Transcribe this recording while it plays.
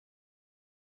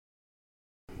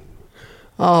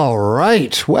All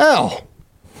right. Well,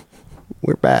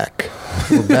 we're back.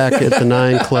 We're back at the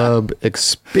 9 Club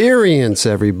Experience,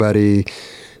 everybody.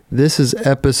 This is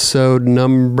episode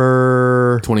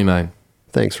number 29.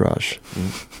 Thanks, Raj.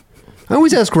 I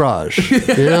always ask Raj,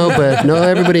 but no,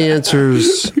 everybody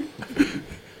answers.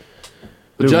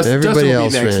 Everybody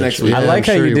else next week. I like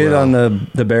how you did on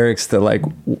the barracks the like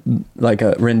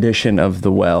a rendition of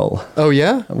The Well. Oh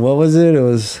yeah? What was it? It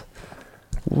was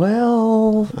I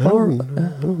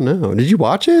don't know. Did you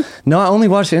watch it? No, I only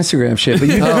watched Instagram shit. But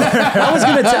I was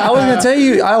gonna tell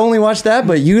you I only watched that,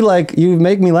 but you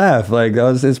make me laugh. Like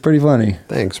it's pretty funny.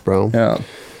 Thanks, bro. Yeah.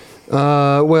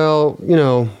 Well,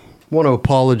 want to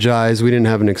apologize. We didn't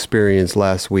have an experience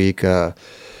last week.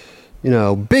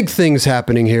 Big things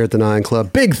happening here at the 9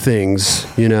 Club. Big things,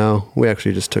 We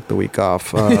actually just took the week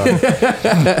off.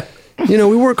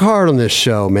 We work hard on this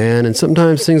show, man, and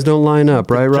sometimes things don't line up,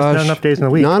 right, Raj? Not enough days in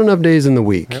the week. Not enough days in the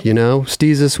week, Yep.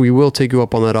 Steezus, we will take you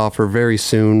up on that offer very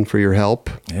soon for your help.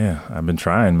 Yeah, I've been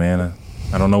trying, man.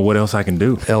 I don't know what else I can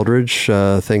do. Eldridge,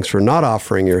 thanks for not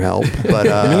offering your help. But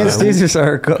me and Steezus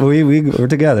we're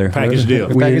together. Package deal.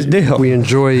 Package deal. We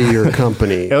enjoy your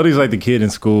company. LD's like the kid in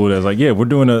school that's like, yeah, we're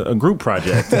doing a group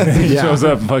project. He shows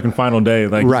up fucking final day.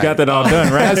 Like, right. You got that all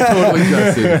done, right? That's totally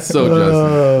Justin. It's so Justin.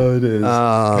 Oh, it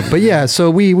is. But yeah, so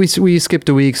we skipped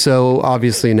a week. So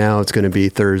obviously now it's going to be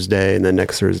Thursday, and then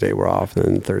next Thursday we're off, and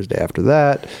then Thursday after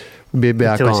that. We'll be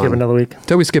back Until we skip another week.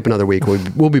 Until we skip another week,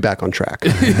 we'll be back on track.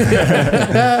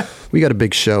 We got a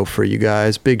big show for you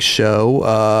guys. Big show.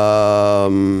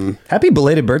 Happy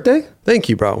belated birthday. Thank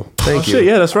you, bro. Thank you. Shit,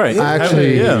 yeah, that's right. I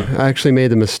actually made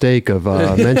the mistake of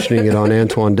mentioning it on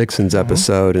Antoine Dixon's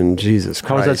episode, and Jesus Christ.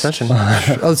 How was that session?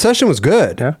 The session was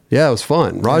good. Yeah, it was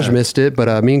fun. Raj missed it,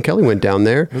 but me and Kelly went down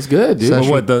there. It was good, dude. But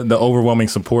what, the overwhelming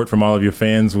support from all of your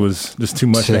fans was just too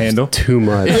much to handle? Too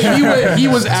much. He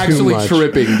was actually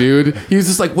tripping, dude. He was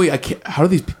just like, wait, I can't, how do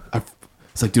these people...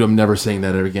 It's like, dude, I'm never saying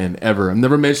that again, ever. I'm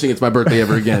never mentioning it's my birthday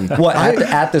ever again. What,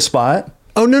 at the spot?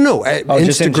 Oh, no.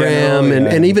 Instagram general,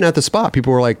 and even at the spot,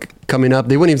 people were like coming up.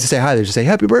 They wouldn't even say hi. They just say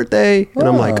happy birthday. And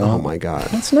I'm like, oh my God.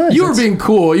 That's nice. You were being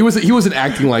cool. He wasn't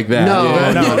acting like that.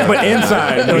 No, but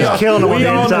inside. He was killing him on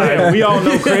the inside. We all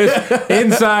know Chris.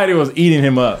 Inside, it was eating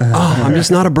him up. Oh, I'm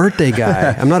just not a birthday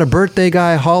guy. I'm not a birthday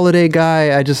guy, holiday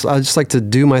guy. I just like to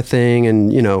do my thing. And,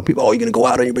 people, you're going to go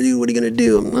out on your birthday. What are you going to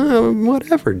do?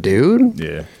 Whatever, dude.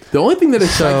 Yeah. The only thing that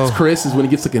excites Chris is when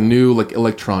he gets like a new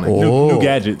electronic. New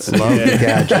gadgets. Love the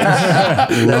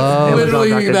gadgets.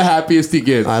 Literally the happiest he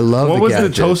gets. I love the gadgets. What was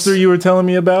the toaster you were telling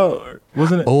me about?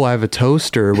 Wasn't it? Oh, I have a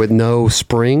toaster with no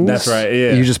springs. That's right,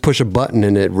 yeah. You just push a button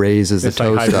and it raises the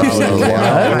toast up. I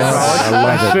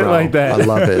love it, bro. Like that. I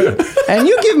love it. And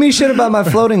you give me shit about my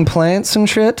floating plants and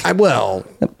shit?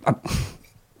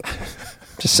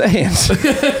 Just saying.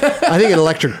 I think an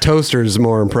electric toaster is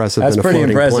more impressive than a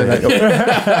floating plant.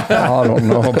 I don't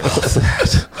know about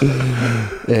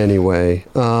that. Anyway,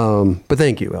 but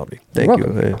thank you, LD. Thank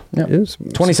you. Yeah.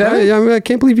 27? I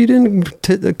can't believe you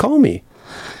didn't call me.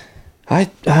 I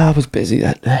was busy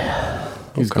that day.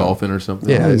 He's golfing or something.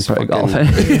 Yeah, he's probably golfing.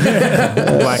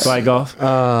 Black light golf.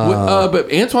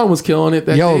 But Antoine was killing it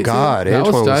that day. Oh, God.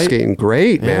 Antoine was skating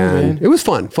great, man. It was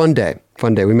fun. Fun day.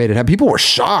 We made it happen. People were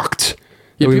shocked.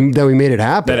 That we made it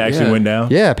happen. That actually went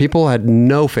down. Yeah, people had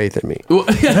no faith in me.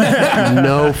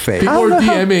 No faith. People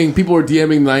were DMing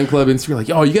the 9 Club Instagram like,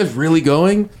 "Yo, you guys really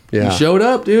going?" Yeah. You showed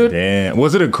up, dude. Damn.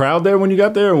 Was it a crowd there when you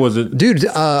got there, or was it? Dude,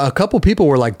 a couple people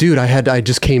were like, "Dude, I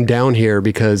just came down here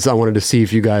because I wanted to see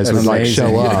if you guys would like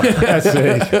show up." That's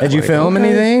sick. Did you film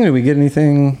anything? Did we get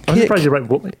anything? I'm surprised you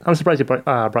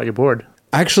brought your board.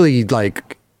 Actually,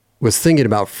 was thinking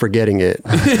about forgetting it.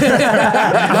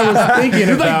 I was thinking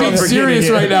You're about being serious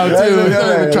right now too.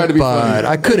 I'm trying to be funny. But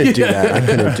I couldn't do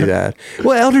that.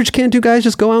 Well, Eldridge, can't two guys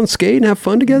just go out and skate and have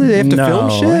fun together? They have to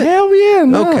film shit? Hell yeah,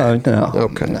 no.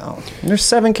 Okay. No. There's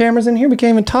 7 cameras in here. We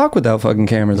can't even talk without fucking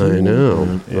cameras. I know.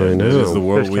 This is the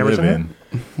world we live in.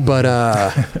 But,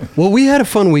 we had a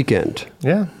fun weekend.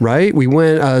 Yeah. Right? We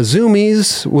went,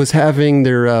 ZUMIEZ was having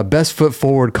their best foot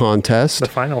forward contest. The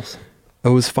finals.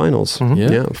 Oh, it was finals.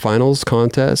 Mm-hmm. Yeah, finals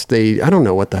contest. I don't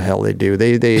know what the hell they do.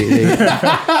 They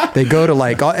go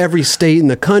to every state in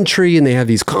the country and they have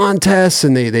these contests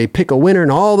and they pick a winner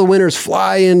and all the winners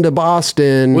fly into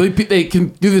Boston. Well, they can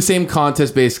do the same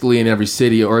contest basically in every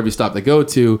city or every stop they go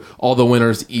to. All the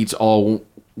winners all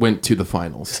went to the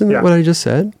finals. Isn't that what I just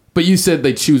said? But you said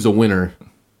they choose a winner.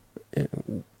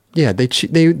 Yeah,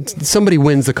 somebody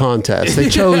wins the contest. They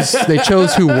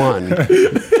chose who won.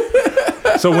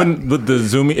 So when the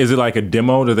ZUMIEZ, is it like a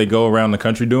demo that they go around the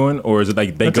country doing, or is it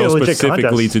like they That's go a legit specifically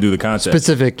contest. to do the contest?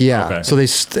 Specific, yeah. Okay. So they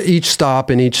each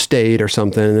stop in each state or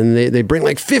something, and they bring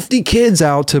like 50 kids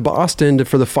out to Boston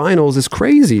for the finals. It's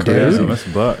crazy, dude. Damn, that's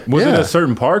buck. Was it Yeah. a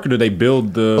certain park, or did they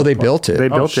build the? Oh, they built it. They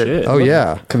built shit. it. Oh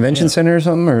yeah. Convention center or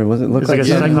something, or was it look It's like a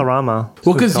something? cyclorama.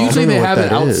 Well, because usually they know have what it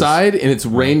that is. outside, and it's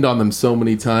rained on them so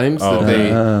many times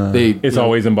that they. It's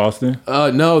always in Boston.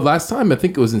 No, last time I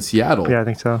think it was in Seattle. Yeah, I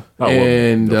think so. Oh, well,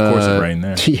 And, of course uh, it rained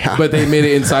there. Yeah. But they made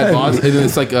it inside Boston, and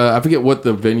it's like I forget what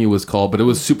the venue was called, but it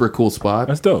was a super cool spot.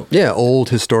 That's dope. Yeah, old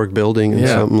historic building and Yeah.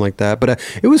 something like that. But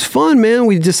it was fun, man.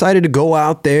 We decided to go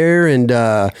out there and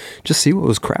just see what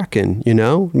was cracking. You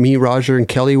know, me, Roger, and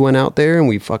Kelly went out there, and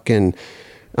we fucking.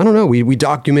 I don't know. We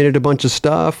documented a bunch of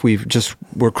stuff.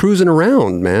 We're cruising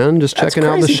around, man, just That's checking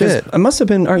out the crazy, 'cause shit. It must have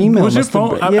been our email. Was your must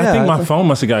have phone? been- I think my phone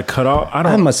must have got cut off.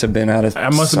 I must have been out of. I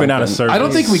must have been out of something. service. I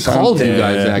don't think we called you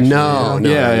guys actually. No, we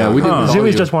didn't. Call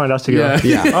ZUMIEZ you. just wanted us to go. Yeah.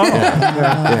 Yeah,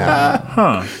 yeah.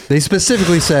 Huh. They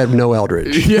specifically said no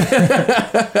Eldridge.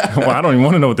 Well, I don't even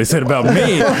want to know what they said about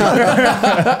me.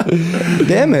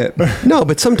 Damn it! No,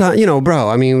 but sometimes bro.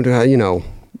 I mean,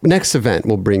 next event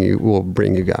we'll bring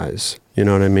you guys. You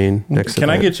know what I mean? Next. Can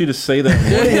I event. get you to say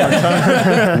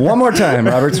that? One more time,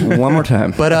 Roberts. One more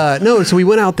time. But no, so we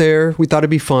went out there. We thought it'd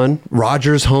be fun.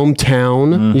 Roger's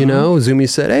hometown, ZUMIEZ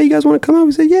said, "Hey, you guys want to come out?"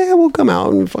 We said, "Yeah, we'll come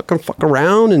out and fuck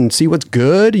around and see what's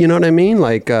good." You know what I mean?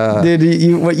 Like, Did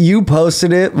you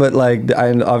posted it? But like,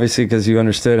 I obviously because you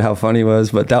understood how funny it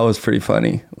was. But that was pretty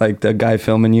funny. Like the guy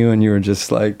filming you, and you were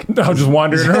just like, I was just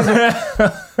wandering around.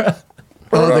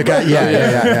 oh, the guy, yeah.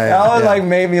 that one like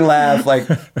made me laugh. Like,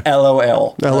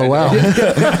 LOL. LOL.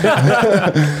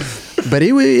 But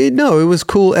it was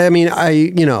cool. I mean,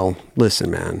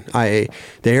 listen, man. The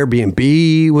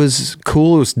Airbnb was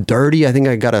cool. It was dirty. I think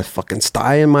I got a fucking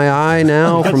sty in my eye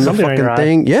now from the something on your fucking eye.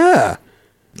 thing. Yeah.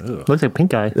 Looks like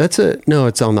pink eye. That's it. No,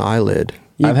 it's on the eyelid.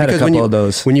 I've had a Because when couple of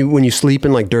those. When you sleep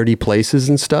in like dirty places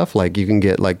and stuff, like you can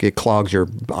get like it clogs your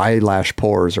eyelash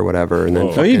pores or whatever, and then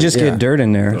Oh, you just yeah. get dirt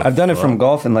in there. I've done it from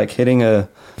golf and like hitting a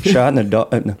shot in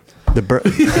the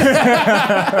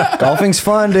golfing's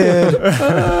fun, dude.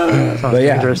 But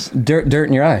yeah, dangerous. dirt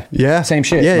in your eye. Yeah, same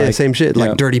shit. Yeah, like, same shit. yeah.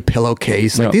 Like dirty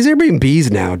pillowcase. Like Yeah. these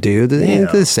Airbnbs now, dude. They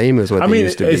ain't the same as what I they mean,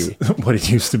 used to it's be. what it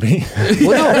used to be.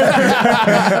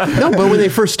 Well, no, but when they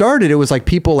first started, it was like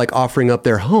people like offering up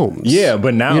their homes. Yeah,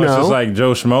 but now You it's know? just like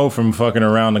Joe Schmo from fucking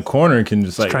around the corner can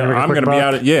just like, trying to make a I'm quick gonna be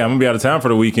buck. out. I'm gonna be out of town for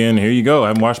the weekend. Here you go. I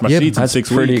haven't washed my Yeah, sheets in that's 6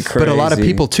 pretty weeks. crazy. But a lot of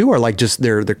people too are like just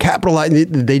they're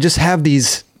capitalizing. They just have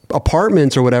these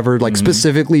apartments or whatever, like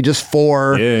specifically just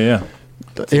for Yeah.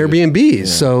 Airbnbs.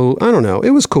 So I don't know. It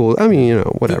was cool. I mean,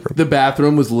 whatever. The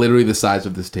bathroom was literally the size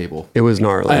of this table. It was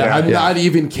gnarly. I'm Yeah. not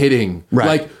even kidding. Right.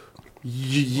 Like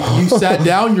you sat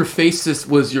down, your face just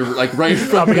was your like right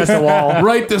Up against the wall.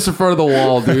 right this in front of the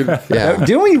wall, dude. Yeah.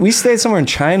 Didn't we stayed somewhere in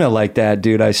China like that,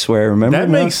 dude? I swear. Remember? That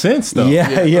makes sense though.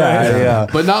 Yeah.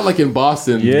 But not like in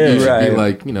Boston. Yeah, you should right. be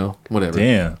like, whatever.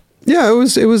 Damn. Yeah, it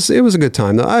was a good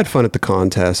time though. I had fun at the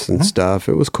contest and stuff.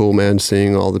 It was cool, man,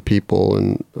 seeing all the people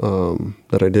and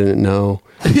that I didn't know.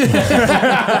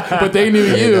 But they knew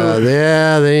you.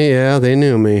 They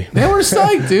knew me. They were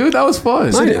psyched, dude. That was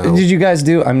fun. I know. Did you guys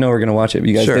do? I know we're gonna watch it. But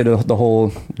you guys Sure. did the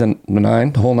whole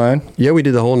nine. Yeah, we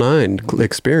did the whole 9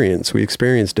 experience. We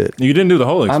experienced it. You didn't do the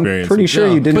whole I'm experience. pretty sure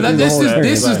No. you didn't. But do the this whole is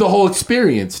experience. this is the whole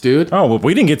experience, dude. Oh, well,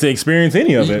 we didn't get to experience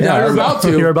any of it. You're about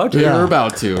to. You're about to. You're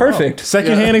about to. Perfect.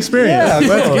 Secondhand experience. Yeah,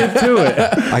 Let's get to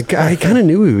it. I kind of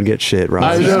knew we would get shit, Rob.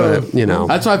 I know. But,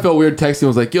 That's why I felt weird texting. I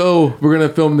was like, "Yo, we're gonna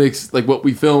film this, like what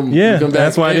we filmed." Yeah, We come back.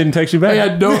 that's why I didn't text you back.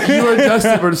 Hey, you and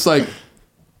Justin were just like,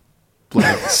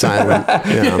 blank. silent. I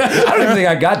don't even think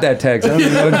I got that text. I don't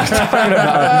even know what you're talking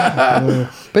about.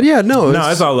 But yeah, no. No,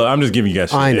 it's all. I'm just giving you guys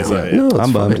shit. I know. It's like- No, it's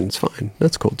I'm fine. bummed. It's fine.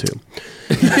 That's cool too.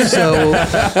 So,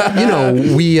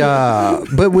 we.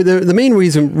 But with the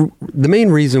main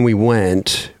reason we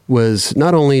went was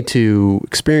not only to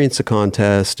experience the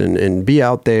contest and be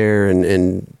out there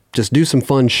and just do some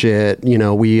fun shit.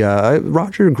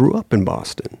 Roger grew up in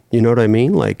Boston. You know what I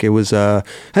mean? Like it was. How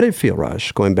did it feel,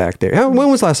 Raj, going back there? When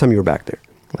was the last time you were back there?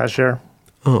 Last year.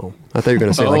 Oh, I thought you were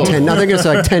going to say like 10. I think it's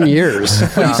like 10 years.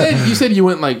 But you said you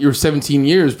went like you were 17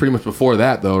 years pretty much before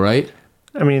that though, right?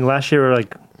 I mean, last year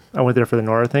I went there for the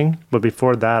Nora thing, but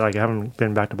before that, I haven't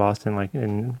been back to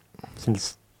Boston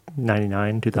since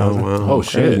 99, 2000. Oh, wow. Oh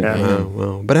shit. Yeah. Oh,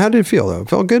 well. But how did it feel though? It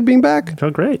felt good being back?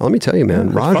 Felt great. Let me tell you, man.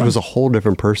 Yeah, Raj fun. was a whole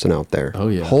different person out there. Oh,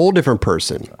 yeah. Whole different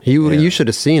person. You should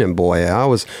have seen him, boy.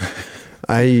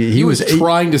 He was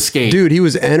trying to skate. Dude, he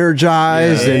was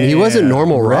energized and he wasn't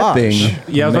normal Raj. Repping.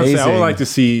 Yeah, I was about to say, I would Amazing. like to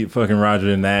see fucking Roger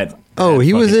in that Oh,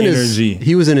 he was in energy.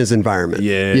 he was in his environment.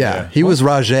 Yeah. He was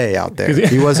Rajay out there.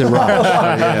 He wasn't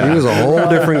Raj. He was a whole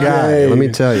different guy. Let me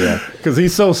tell you. Because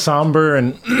he's so somber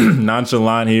and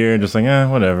nonchalant here, and just like,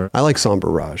 whatever. I like somber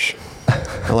Raj.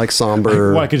 I like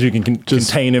somber. Why? Because you can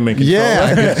contain him and control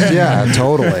him. Yeah,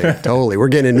 totally. We're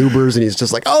getting in Ubers, and he's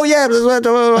just like, oh yeah,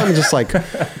 I'm just like,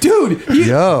 dude.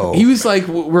 He was like,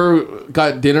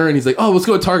 got dinner, and he's like, oh, let's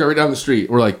go to Target right down the street.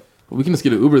 We're like, well, we can just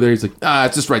get an Uber there. He's like,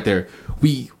 it's just right there.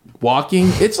 We walking.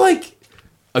 It's like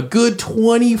a good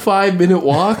 25-minute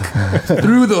walk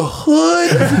through the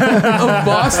hood of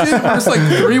Boston. We're just like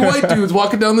 3 white dudes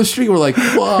walking down the street. We're like,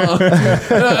 wow.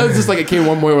 And I was just like, it came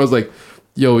one morning where I was like,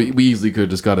 yo, we easily could have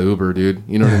just got an Uber, dude.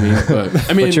 You know what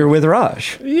I mean? But you're with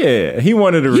Raj. Yeah, he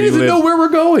wanted to relive. He doesn't know where we're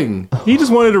going. He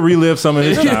just wanted to relive some of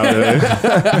his childhood.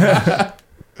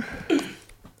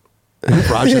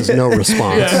 Raj has no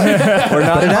response. We're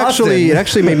not. But it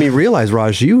actually made me realize,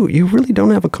 Raj, you really don't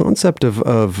have a concept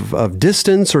of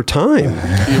distance or time.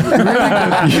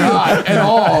 Not at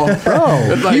all,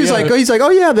 bro. He's like, oh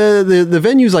yeah, the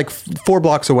venue's like 4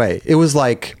 blocks away. It was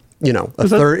like, it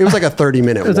was like a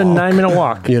 30-minute walk. It was a 9-minute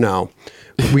walk.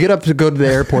 We get up to go to the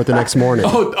airport the next morning.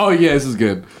 Oh yeah, this is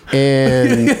good.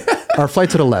 And our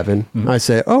flight's at 11. I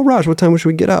say, oh, Raj, what time should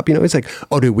we get up? He's like,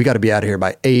 oh, dude, we got to be out of here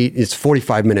by 8. It's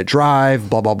 45-minute drive,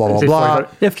 blah, blah, blah, blah, blah.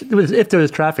 If there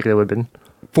was traffic, it would have been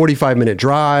 45-minute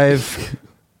drive.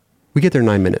 We get there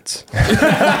 9 minutes. 9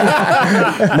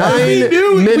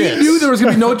 minutes. We knew there was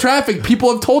going to be no traffic.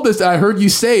 People have told us that. I heard you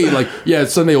say, like, yeah,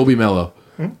 Sunday will be mellow.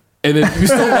 And then you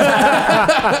still...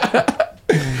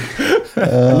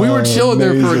 we were chilling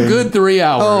there for a good 3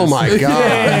 hours. Oh my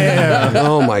god!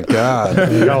 Oh my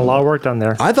god! You got a lot of work done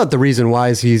there. I thought the reason why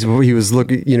is he was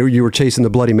looking. You were chasing the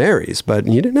Bloody Marys, but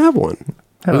you didn't have one.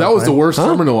 Well, that was the worst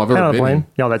terminal I've ever been in.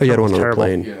 Yeah, you had one on a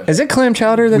plane. Yeah. Is it clam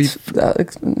chowder?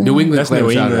 That's New England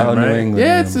clam chowder. Oh, New England.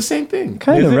 Yeah, it's the same thing.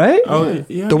 Kind of, right? Oh,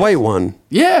 yeah. The white one.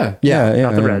 Yeah.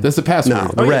 Not the red. That's the password. No,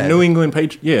 the red. New England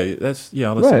page. Yeah, that's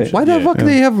all the same shit. Why the fuck do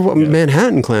they have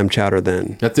Manhattan clam chowder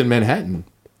then? That's in Manhattan.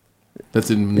 That's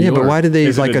in New York. But why did they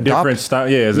is it a adopt different style?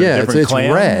 Yeah, is it a different it's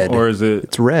clam, red, or is it?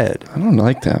 It's red. I don't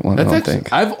like that one. I don't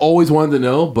think. I've always wanted to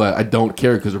know, but I don't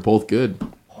care because they're both good.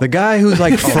 The guy who's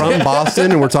like from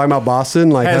Boston, and we're talking about Boston,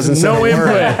 like hasn't no said a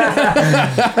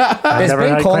word. Is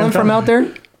Ben Colin from out there?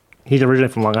 He's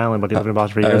originally from Long Island, but he's lived in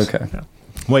Boston for years. Okay. Yeah.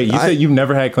 Wait, you said you've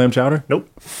never had clam chowder? Nope.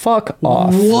 Fuck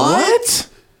off. What?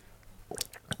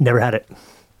 Never had it.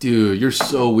 Dude, you're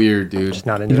so weird, dude. Just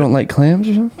not into You don't like clams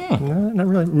or something? No, not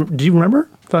really. Do you remember?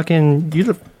 Fucking, you're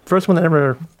the first one that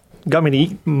ever got me to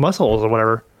eat mussels or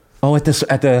whatever. Oh, at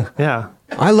the. Yeah.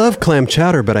 I love clam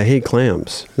chowder, but I hate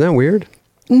clams. Is that weird?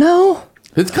 No.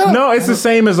 It's kind of No, it's the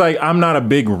same as like I'm not a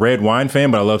big red wine fan,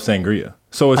 but I love sangria.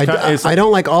 So I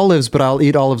don't like olives, but I'll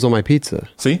eat olives on my pizza.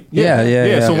 See?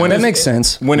 Yeah. So when that it's- makes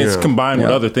sense. When it's combined with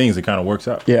Yeah. other things, it kind of works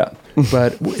out. Yeah.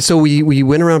 But so we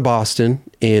went around Boston,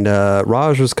 and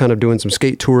Raj was kind of doing some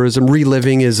skate tourism,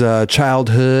 reliving his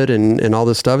childhood and all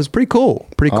this stuff. It's pretty cool.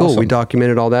 Pretty cool. Awesome. We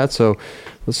documented all that. So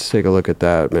let's just take a look at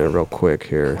that, man, real quick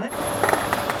here. What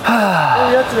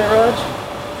are you up today, Raj?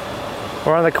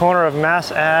 We're on the corner of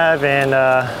Mass Ave and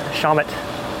Shawmut.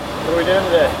 What are we doing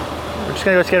today? We're just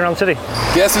gonna go skate around the city.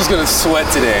 Guess who's gonna sweat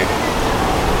today?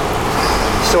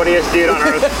 Sweatiest dude on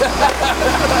earth.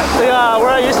 Where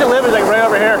I used to live is like right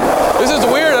over here. This is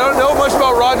weird. I don't know much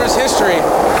about Roger's history.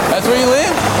 That's where you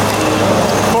live?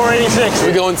 486. Should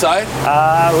we go inside?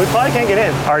 We probably can't get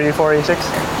in. RU 486.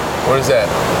 What is that?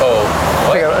 Oh.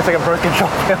 It's like a birth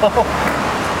control pill.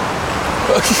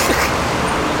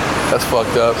 That's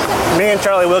fucked up. Me and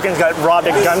Charlie Wilkins got robbed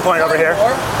at gunpoint over here.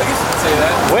 I guess you could say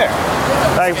that. Where?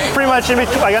 Like pretty much in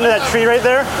between, like under that tree right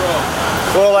there.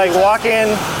 We'll like walk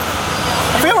in.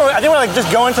 I think we're like just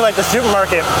going to like the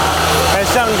supermarket, and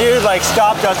some dude like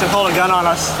stopped us and pulled a gun on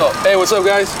us. Oh, hey, what's up,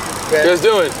 guys? What you guys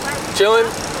doing?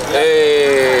 Chilling?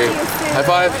 Hey. High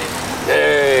five.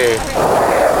 Hey.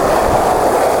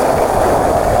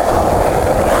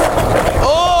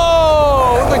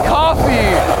 Oh, the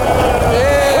coffee.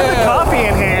 Yeah. Coffee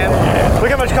in hand. Look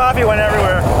how much coffee went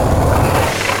everywhere.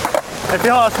 I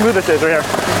feel how smooth this is right here.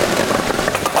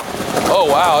 Oh,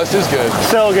 wow, this is good.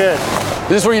 So good.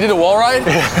 This is where you did a wall ride?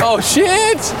 Oh,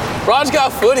 shit. Raj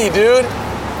got footy, dude.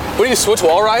 What do you switch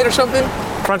wall ride or something?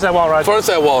 Frontside wall ride.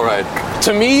 Frontside wall ride.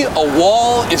 To me, a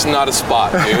wall is not a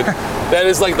spot, dude. That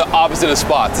is like the opposite of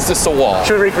spots. It's just a wall.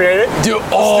 Should we recreate it? Dude,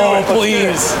 oh,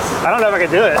 please. I don't know if I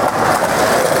can do it.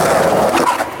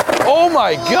 Oh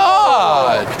my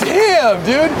God. Damn,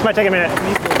 dude. This might take a minute.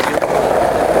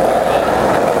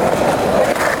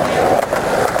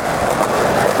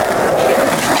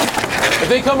 If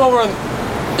they come over on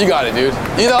You got it, dude.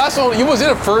 You know, last one, you was in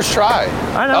it first try.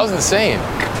 I know. That was insane.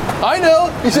 I know.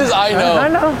 He says, I know. I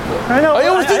know. I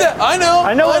always do that. I know.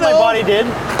 I know what my body did.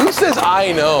 Who says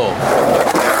I know?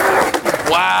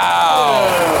 Wow.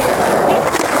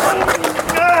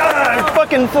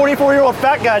 Fucking 44-year-old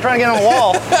fat guy trying to get on the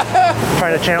wall.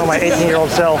 Trying to channel my 18-year-old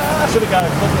self. Should have got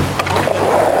it.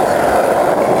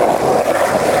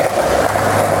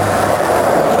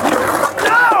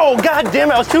 No! God damn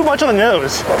it, I was too much on the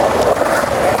nose. Get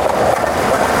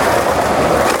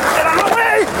out of the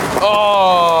way!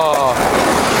 Oh.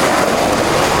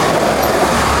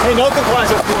 Hey, no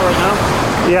compliance up right now.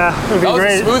 Yeah, it would be That was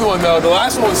great. a smooth one, though. The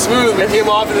last one was smooth. It came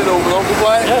off into the no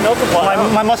compliance. Yeah, no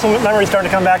compliance. My muscle memory's starting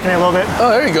to come back to me a little bit. Oh,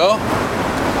 there you go.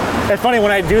 It's funny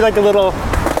when I do like the little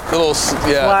Yeah.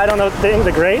 slide on the thing,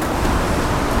 the grate,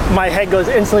 my head goes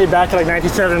instantly back to like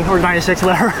 97 or 96,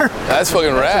 whatever. That's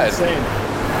fucking rad. Insane.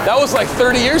 That was like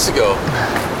 30 years ago.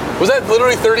 Was that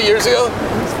literally 30 years ago?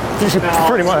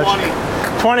 Pretty much.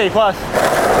 20 plus.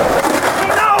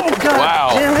 No! God Wow.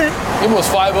 damn it. He almost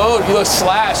 5-0'd. He looks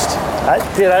slashed.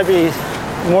 Dude, I'd be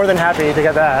more than happy to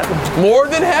get that. More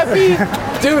than happy?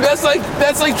 Dude, that's like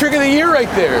trick of the year right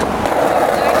there.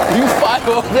 You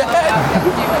 5-0 that?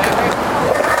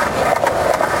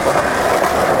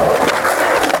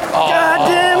 God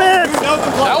damn it!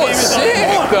 That was sick,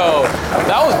 though.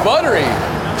 That was buttery.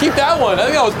 Keep that one. I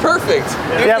think that was perfect.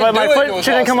 Yeah, but my foot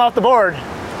shouldn't come off the board.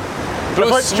 But it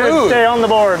My was foot should smooth. stay on the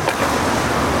board.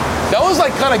 That was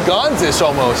like kind of Gonzish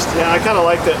almost. Yeah, I kind of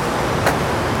liked it.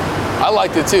 I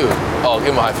liked it too. Oh, give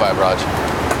him a high five, Raj.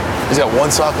 He's got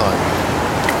one sock on.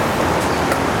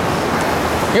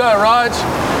 You got it, Raj.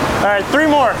 All right, 3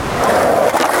 more.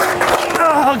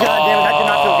 Oh, God damn it, that did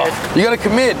not feel good. You got to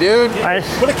commit, dude.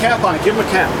 Put a cap on it. Give him a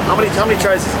cap. How many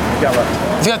tries you got left?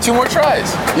 He's got 2 more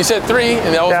tries. You said 3,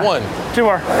 and that was 1. 2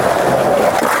 more. Oh,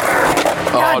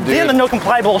 God dude. damn the no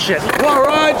comply bullshit. Come on,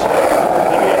 Raj.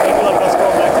 Maybe like us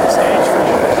going back to the stage for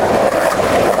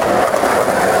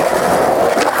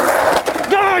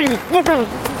No, you fucking.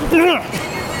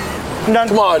 I'm done.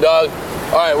 Come on, dog.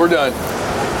 All right, we're done.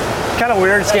 Kind of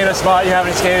weird skating a spot you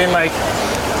haven't skated in like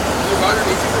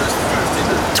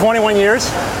 21 years.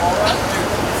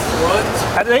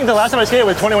 I think the last time I skated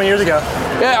was 21 years ago.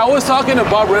 Yeah, I was talking to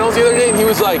Bob Reynolds the other day, and he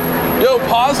was like, yo,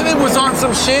 Positive was on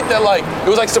some shit that like, it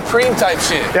was like Supreme type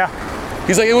shit. Yeah.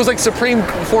 He's like, it was like Supreme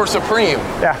before Supreme.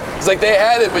 Yeah. He's like, they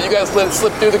had it, but you guys let it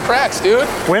slip through the cracks, dude.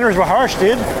 Winters were harsh,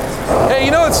 dude. Hey,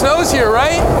 you know it snows here,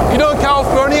 right? You know in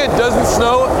California it doesn't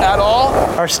snow at all?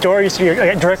 Our store used to be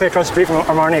directly across the street from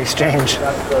Armani Exchange.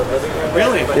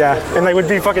 Really? Yeah, and like we'd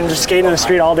be fucking just skating in the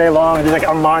street all day long and do like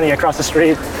Armani across the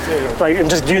street. Like, and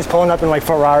just dudes pulling up in like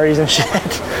Ferraris and shit.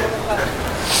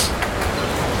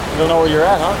 You don't know where you're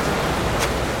at, huh?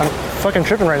 I'm fucking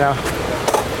tripping right now.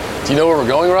 Do you know where we're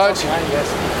going, Raj?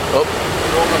 Oh.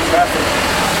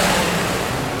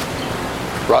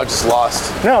 Raj is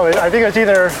lost. No, I think it's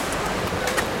either.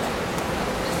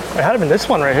 It had to been this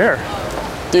one right here.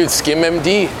 Dude, Skim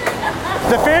MD.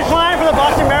 The finish line for the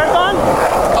Boston Marathon,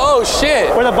 Oh, shit.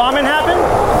 where the bombing happened.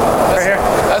 Right here.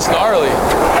 That's gnarly.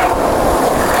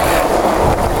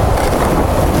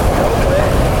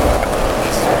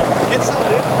 Get some,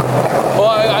 dude. Well,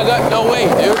 I got no way,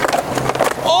 dude.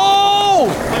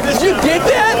 Oh! Did you get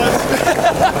that?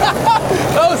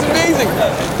 That was amazing.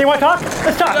 You want to talk?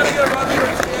 Let's talk.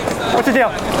 What's the deal?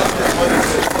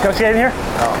 Go skate in here?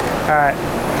 No. All right.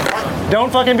 Don't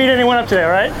fucking beat anyone up today,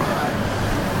 all right?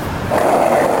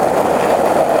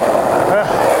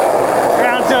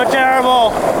 Ground's so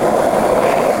terrible.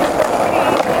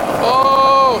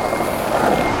 Oh!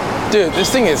 Dude, this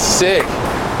thing is sick.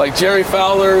 Like Jerry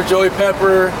Fowler, Joey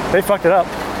Pepper, They fucked it up.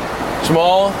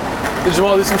 Jamal. Did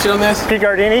Jamal do some shit on this? Pete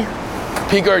Gardini.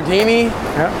 Pete Gardini.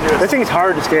 Yeah. This thing's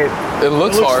hard to skate. It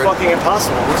looks It looks hard. fucking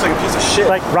impossible. It looks like a piece of shit.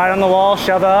 Like right on the wall,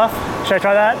 shove off. Should I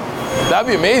try that? That'd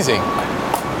be amazing.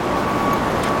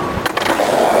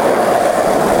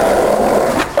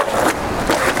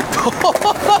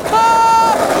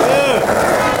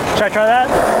 Should I try that?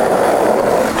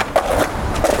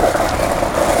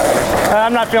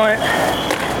 I'm not feeling it.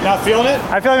 Not feeling it?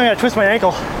 I feel like I'm gonna twist my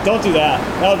ankle. Don't do that.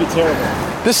 That would be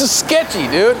terrible. This is sketchy,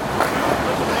 dude.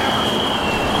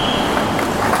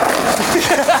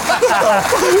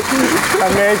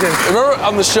 Amazing. Remember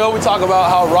on the show we talk about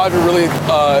how Roger really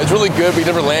is really good, but he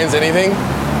never lands anything.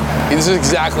 This is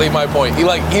exactly my point. He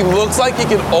looks like he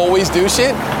can always do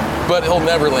shit, but he'll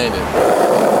never land it.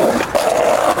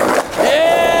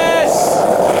 Yes!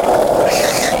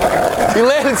 He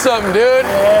landed something, dude.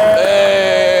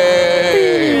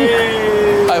 Hey!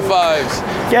 High fives.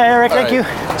 Yeah, Eric, All thank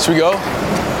right. you. Should we go?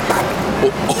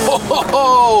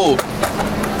 Oh!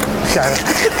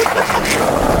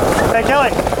 Hey, Kelly.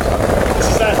 This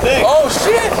is that thing. Oh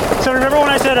shit! So remember when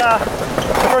I said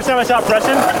the first time I saw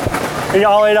Preston, he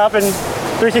all ate up and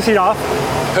 360 off?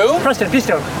 Who? Preston,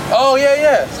 Peastone. Oh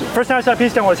yeah. First time I saw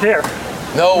Peastone was here.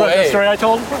 No Remember way. that story I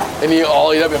told? And he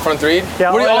all ate up in front three?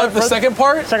 Yeah. What did he all ate up the second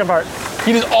part? Second part.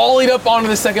 He just all ate up onto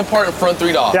the second part and front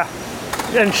three off. Yeah.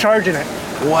 And charging it.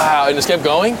 Wow, and just kept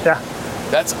going? Yeah.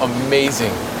 That's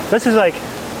amazing. This is like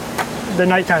the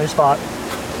nighttime spot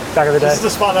back in the day. This is the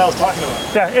spot I was talking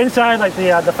about. Yeah, inside like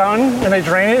the fountain, and they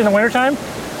drain it in the wintertime.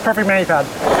 Perfect mani pad.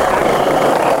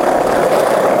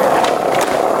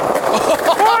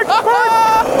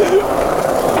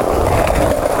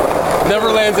 Never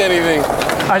lands anything.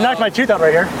 I knocked my tooth out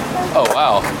right here. Oh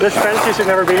wow. This fence used to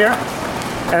never be here.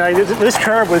 And this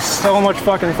curb was so much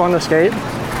fucking fun to skate.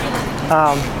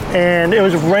 And it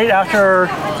was right after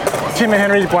Tim and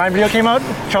Henry's blind video came out.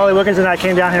 Charlie Wilkins and I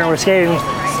came down here and were skating.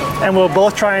 And we were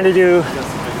both trying to do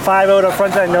 5-0 to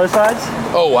front side nose slides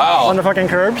Oh wow. on the fucking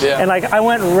curbs. Yeah. And like I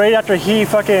went right after he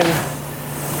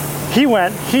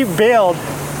bailed.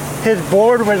 His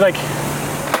board was like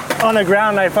on the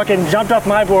ground, and I fucking jumped off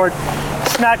my board,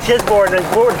 smacked his board, and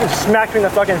his board just smacked me in the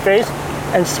fucking face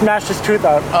and smashed his tooth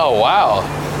out. Oh wow.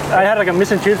 I had like a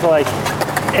missing tooth for like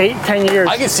 8-10 years.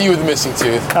 I can see you with a missing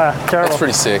tooth. Terrible. That's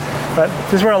pretty sick. But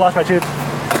this is where I lost my tooth.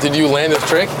 Did you land this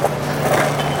trick?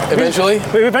 Eventually?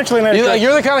 We eventually landed.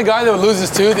 You're the kind of guy that would lose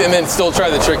his tooth and then still try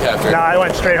the trick after. No, I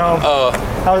went straight home.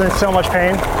 I was in so much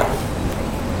pain.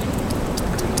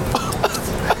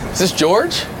 Is this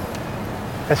George?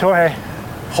 It's Jorge.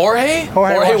 Jorge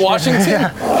Washington? Yeah.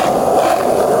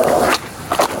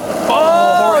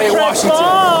 Jorge Washington.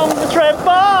 Bomb! It's red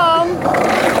bomb!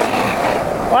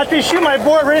 Watch me shoot my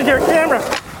board right into your camera.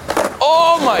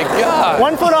 Oh my God.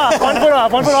 1 foot off, 1 foot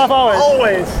off, 1 foot off always.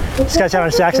 Always. This guy's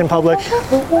having sex in public.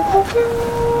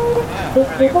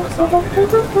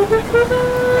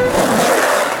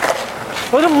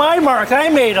 Look at my marks, I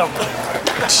made them.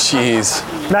 Jeez.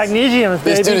 Magnesium, baby.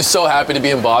 This dude is so happy to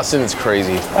be in Boston, it's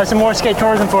crazy. I have some more skate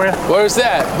tourism for you. Where's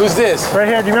that? Who's this? Right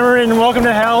here, do you remember in Welcome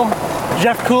to Hell,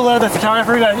 Jeff Kula, the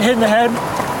photographer, got hit in the head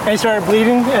and he started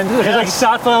bleeding, and because like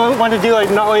Satva wanted to do like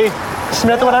Nolly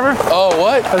Smith or whatever? Oh,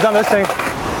 what? I was on this thing.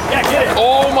 Yeah, get it.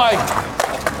 Oh my,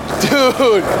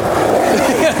 dude.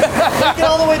 Take it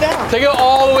all the way down. Take it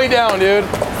all the way down, dude.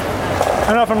 I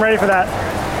don't know if I'm ready for that.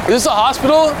 Is this a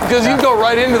hospital? Because you can go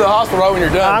right into the hospital right when you're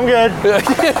done. I'm good.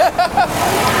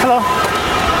 Hello.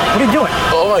 What are you doing?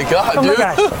 Oh my God, Film dude.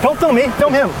 that guy. Don't film me,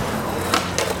 film him.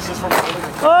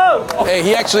 Oh! Hey,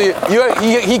 he actually,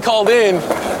 he called in.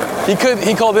 He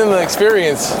called in the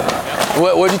experience.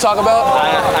 What'd you talk about?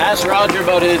 I asked Roger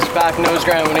about his back nose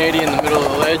grind 180 in the middle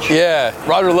of the ledge. Yeah,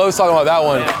 Roger Lowe's talking about that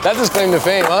one. That's his claim to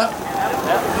fame, huh?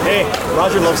 Hey,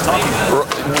 Roger loves talking.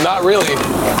 Not really.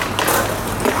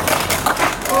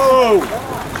 Oh!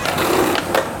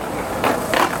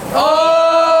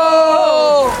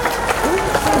 Oh!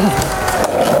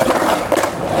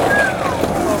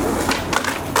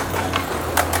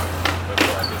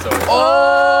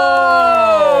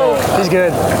 Oh! He's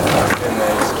good.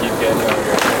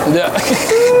 Yeah.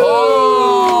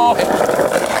 Oh!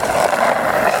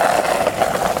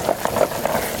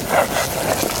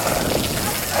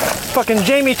 Fucking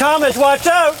Jamie Thomas, watch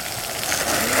out!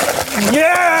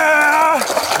 Yeah!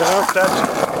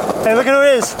 Hey, look at who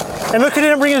it is. And look who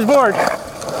didn't bring his board.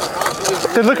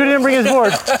 Dude, look who didn't bring his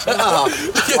board.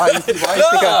 Why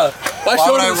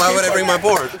would I bring my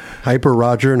board? Hyper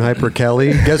Roger and Hyper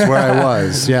Kelly. Guess where I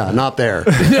was? Yeah, not there.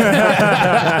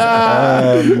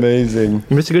 Amazing.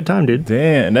 You missed a good time, dude.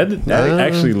 Damn, that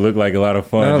actually looked like a lot of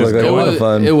fun. That Just looked like a lot of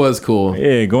fun. It was cool.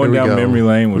 yeah, going Here we down go. memory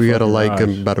lane. With We got a fucking light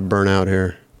Raj. about to burn out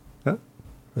here.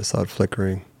 I saw it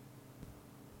flickering.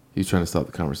 He's trying to stop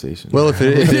the conversation. Well, if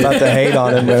it About to hate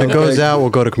on him. if it goes out, we'll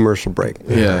go to commercial break.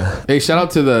 Yeah. Hey, shout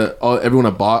out to everyone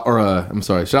at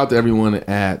shout out to everyone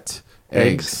at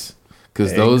Eggs.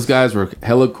 Because those guys were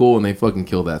hella cool and they fucking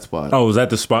killed that spot. Oh, was that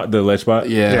the spot, the ledge spot?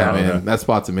 Yeah, man. okay. That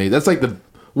spot's amazing. That's like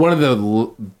one of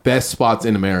the best spots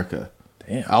in America.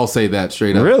 Damn. I'll say that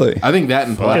straight up. Really? I think that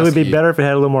and It would be Pulaski. better if it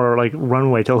had a little more like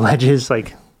runway to ledges,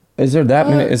 like Is there that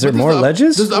many? Is there more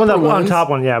ledges? There's well, upper the on ones. top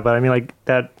one, yeah. But I mean, like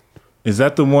that Is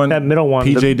that the one? That middle one,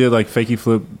 PJ the- did like fakey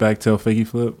flip, back tail fakey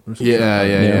flip. Or something? Yeah.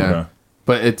 Okay.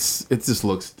 But it just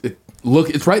looks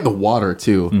it's right in the water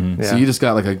too. So Yeah. you just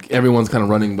got like everyone's kind of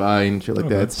running by and shit like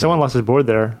that. someone lost his board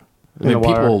there. I mean,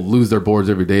 people lose their boards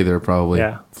every day there probably.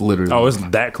 Yeah. It's literally. Oh, it's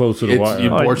that close to the water.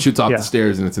 Your Oh, board shoots off yeah. the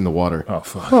stairs and it's in the water. Oh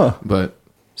fuck. But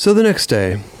So the next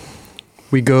day,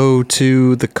 we go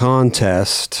to the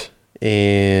contest,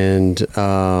 and it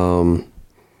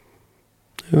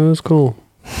was cool.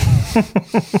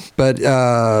 But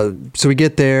so we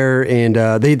get there, and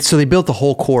they built the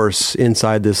whole course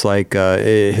inside this like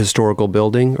historical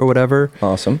building or whatever.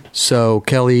 Awesome. So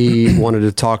Kelly wanted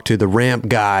to talk to the ramp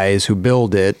guys who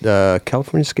build it.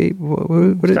 California Skate.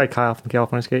 What is it? Kyle from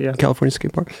California Skate. Yeah. California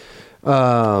Skate Park.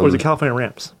 Or is it California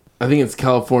Ramps? I think it's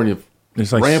California.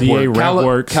 It's like Ramp CA Work. Ramp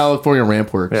Works. California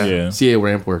Ramp Works. Yeah. CA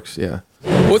Ramp Works. Yeah.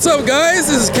 What's up, guys?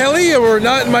 This is Kelly, and we're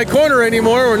not in my corner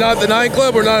anymore. We're not at the 9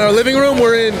 Club. We're not in our living room.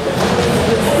 We're in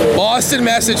Boston,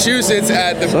 Massachusetts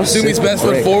at the ZUMIEZ Best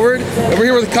Foot Forward. And we're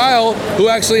here with Kyle, who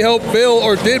actually helped build,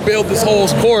 or did build, this whole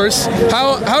course.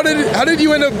 How did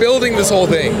you end up building this whole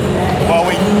thing? Well,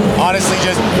 we honestly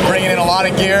just bringing in a lot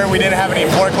of gear. We didn't have any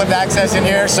forklift access in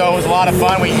here, so it was a lot of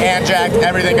fun. We hand jacked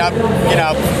everything up,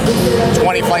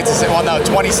 20 flights of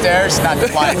 20 stairs, not the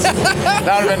flights. That would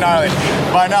have been gnarly.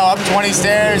 But no, up 20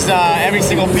 stairs. Every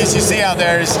single piece you see out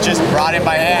there is just brought in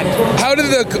by hand. How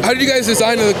did you guys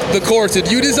design the course?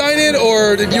 Did you design it,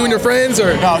 or did you and your friends?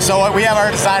 Or no? So we have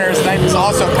our designer. His name is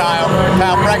also Kyle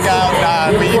Breckout.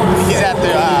 He's at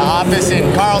the office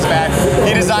in Carlsbad.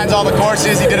 He designs all the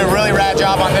courses. He did a really rad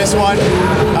job on this one.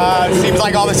 Seems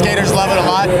like all the skaters love it a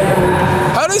lot.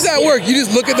 How does that work? You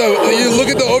just look at the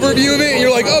overview of it, and you're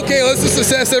like, okay, let's just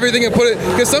assess everything and put it.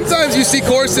 Because sometimes you see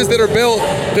courses that are built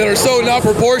that are so not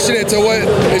proportionate to what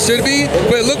it should be.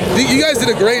 But look, you guys did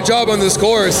a great job on this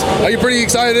course. Are you pretty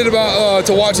excited about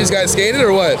to watch these guys skate it,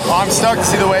 or what? Well, I'm stoked to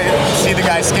see the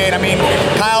guys skate. I mean,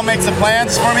 Kyle makes the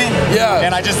plans for me. Yeah.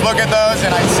 And I just look at those,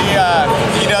 and I see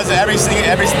he does every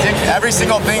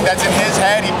single thing that's in his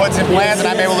head. He puts in plans, and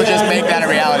I'm able to just make that a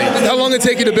reality. How long did it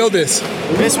take you to build this?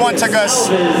 This one took us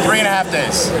 3.5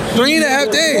 days.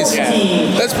 3.5 days? Yeah.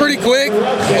 That's pretty quick.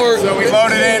 So we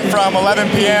loaded in from 11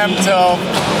 p.m. till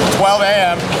 12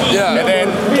 a.m. Yeah. And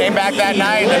then came back that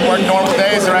night and worked normal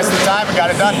days the rest of the time and got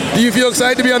it done. Do you feel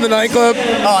excited to be on the 9 Club?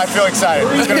 Oh, I feel excited.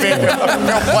 It's going to be a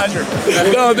real pleasure.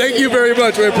 No, thank you very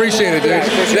much. We appreciate it, dude.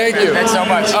 Thank you. Thanks so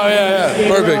much. Oh, yeah.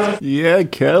 Perfect. Yeah,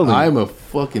 Kelly. I'm a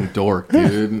fucking dork,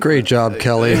 dude. Great job,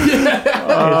 Kelly.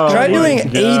 Try doing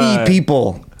 80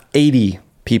 people. 80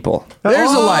 people.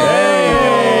 There's a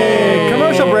light.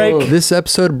 Commercial break. This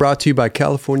episode brought to you by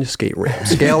California Skate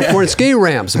Ramps. California Skate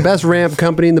Ramps, the best ramp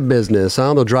company in the business.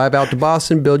 They'll drive out to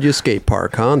Boston, build you a skate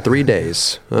park in 3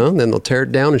 days. Then they'll tear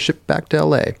it down and ship it back to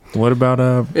L.A. What about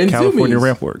California ZUMIEZ.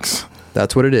 Ramp Works?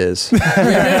 That's what it is. Is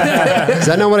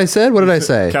that not what I said? What did I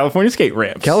say? California Skate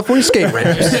Ramps. California Skate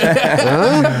Ramps.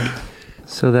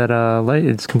 So that light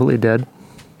is completely dead.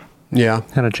 Yeah.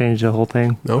 Kind of changed the whole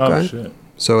thing. Okay. Oh, shit.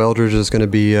 So Eldridge is going to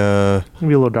be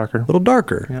Maybe a little darker. a little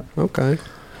darker. Yep. Okay.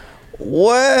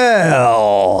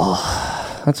 Well,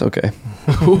 that's okay.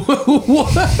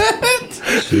 What?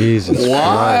 Jesus.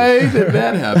 Why did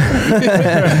that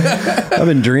happen? I've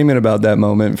been dreaming about that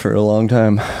moment for a long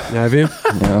time. Have you?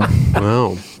 Yeah.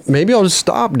 Wow. Maybe I'll just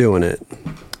stop doing it.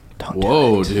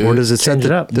 Whoa, dude. Or does it set Change it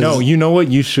the? up. does- No, you know what?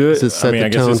 You should. Does it set I mean, the I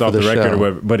guess tone it's for off the the record show? or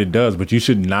whatever, but it does. But you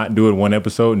should not do it one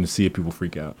episode and see if people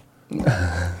freak out.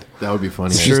 That would be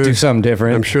funny. Just do something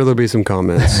different. I'm sure there'll be some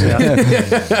comments.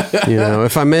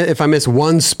 If I miss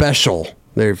one special,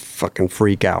 they fucking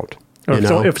freak out. Or You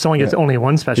know? if someone gets only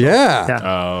one special. Yeah.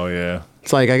 Oh yeah.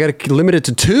 It's like I got to limit it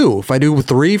to 2. If I do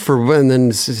 3 and then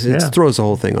it Yeah. throws the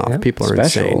whole thing off. Yeah. People are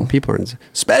Special. insane. People are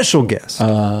special guests.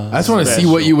 I just want to see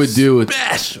what you would do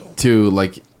to,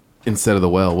 like, instead of the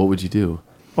well. What would you do?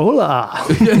 Hola.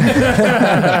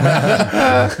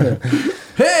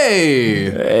 Hey!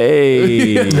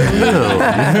 Hey.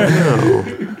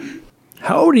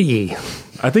 Howdy.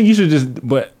 I think you should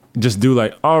just do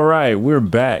like, all right, we're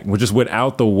back. We're just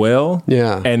without the well.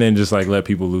 Yeah. And then just like let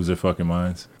people lose their fucking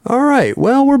minds. All right.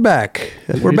 Well, we're back.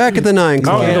 We're back at the 9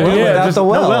 Club. without just the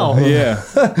well. Yeah.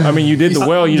 I mean, you did the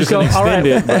well. You just go, didn't all extend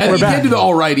right. it. but- And you can't do the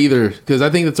all right either, because I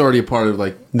think that's already a part of,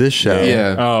 like, This show.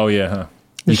 yeah. Oh yeah. Huh.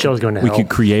 The show's going to We hell. could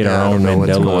create Yeah, I our own don't know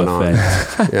what's going Mandela on.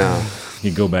 effect. Yeah. You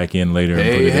could go back in later. and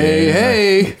put Hey, it hey, in.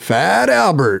 hey. Fat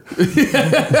Albert.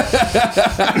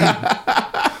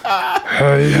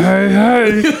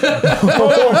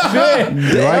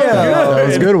 That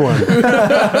was a good one.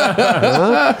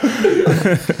 Huh?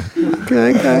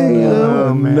 Okay.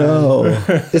 No.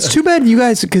 It's too bad you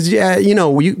guys, because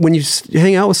when you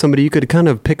hang out with somebody, you could kind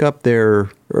of pick up their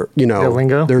lingo?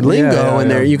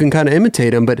 and you can kind of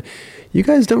imitate them, but you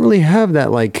guys don't really have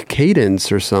that like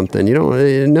cadence or something. You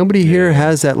don't. Nobody here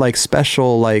has that like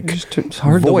special like It's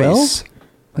hard to well? voice.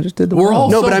 I just did the We're well. all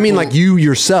No, so but I mean like you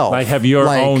yourself. Like have your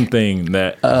Like- own thing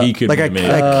that he could Like I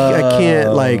mimic.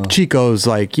 can't like Chico's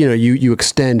like you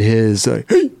extend his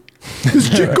hey It's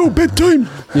Jingo bedtime.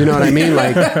 You know what I mean?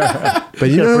 Like, but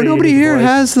nobody here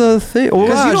has the thing. Well,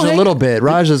 Raj a little bit.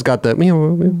 Raj has got the.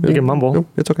 You can mumble. No,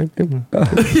 it's okay.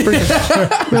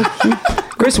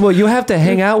 Chris, well, you have to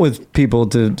hang out with people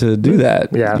to do that.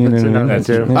 Yeah, you know that's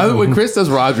too. When Chris does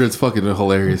Roger, it's fucking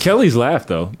hilarious. Kelly's laugh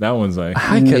though. That one's like.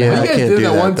 I can't do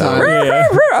that one time. Yeah.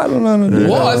 I don't know how to do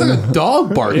Whoa, that's like a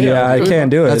dog barking. Yeah, I can't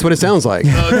do it. That's what it sounds like.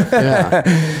 Yeah.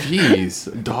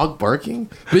 Jeez, dog barking.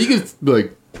 But you could be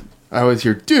like, I always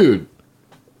hear, dude.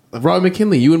 Ron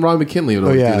McKinley, you and Ron McKinley would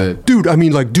always do that. Dude, I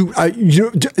mean, like, dude,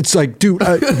 it's like, dude,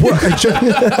 what,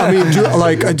 I mean, dude,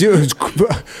 like, I do,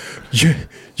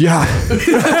 yeah.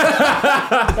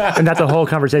 And that's a whole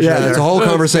conversation. Yeah, it's a whole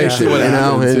conversation, you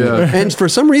know, and for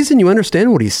some reason you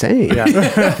understand what he's saying. Yeah.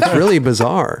 It's really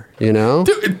bizarre, you know?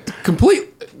 Dude, complete.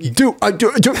 Yeah, but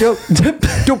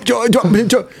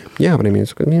I mean,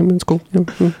 it's cool. I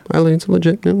think it's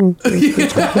legit.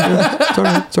 It's all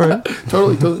right. It's all right.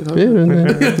 Totally.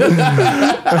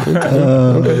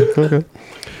 Okay.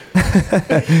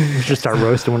 We should start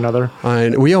roasting one another.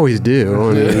 We always do. I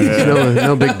mean, it's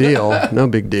no big deal. No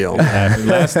big deal.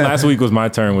 Last week was my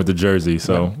turn with the jersey,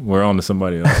 so we're on to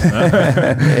somebody else.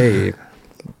 Hey.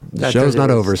 The show's not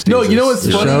over, Steve. No, you know what's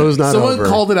funny? Show's not Someone over.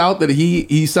 called it out that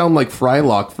he sounded like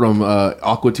Frylock from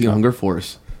Aqua Teen Hunger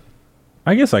Force.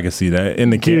 I guess I could see that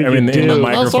in the Dude, in the you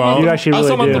microphone. You actually really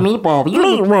do. I have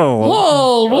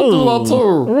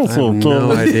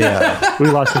no idea. We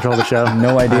lost control of the show.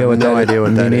 No idea what that idea what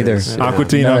me that neither. is. Aqua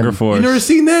Teen None. Hunger Force. You never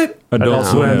seen that? Adult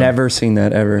I've Swim. Never seen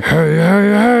that ever.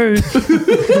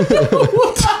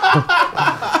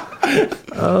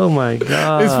 Oh my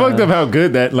god! It's fucked up how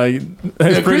good that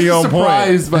that's pretty Chris on is point.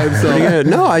 surprised by himself. Yeah,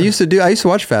 no, I used to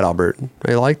watch Fat Albert.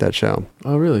 I like that show.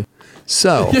 Oh, really?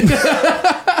 So,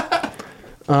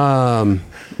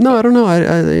 no, I don't know.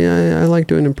 I like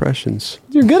doing impressions.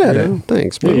 You're good at it.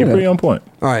 Thanks, Yeah, bro. you're pretty on point.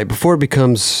 All right, before it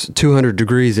becomes 200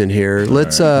 degrees in here,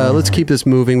 let's keep this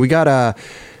moving. We got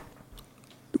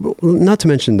not to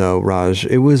mention though, Raj,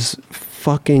 it was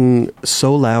fucking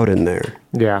so loud in there.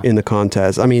 Yeah. In the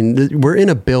contest. I mean, we're in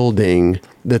a building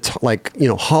that's like,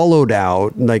 hollowed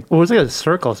out. Like, Well, it was like a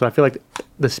circle, so I feel like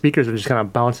the speakers were just kind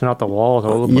of bouncing out the walls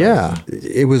all over the place. yeah,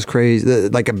 it was crazy.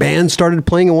 Like a band started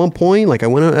playing at one point. Like I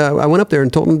went up there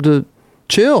and told them to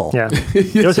chill. Yeah.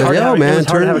 It was hard, Yo, it man, was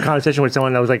hard to have a turn- conversation with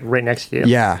someone that was like right next to you.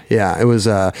 Yeah, it was,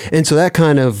 and so that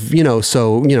kind of,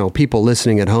 people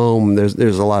listening at home,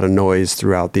 there's a lot of noise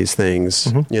throughout these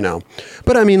things,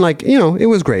 But I mean, like, it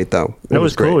was great though. It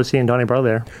was great. cool seeing Donnie Barr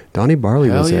there. Donnie Barley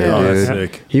was Hell there, yeah. Oh, dude.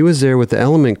 that's sick. He was there with the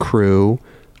Element crew.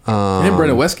 And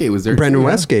Brendan Westgate was there. Brendan too,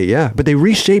 yeah. Westgate, yeah. But they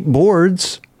reshaped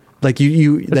boards. Like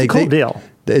It's a cool deal.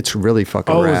 It's really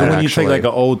fucking Oh, rad, so when you actually. take like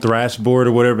an old thrash board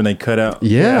or whatever and they cut out.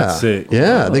 Yeah, That's sick.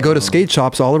 yeah. They go to skate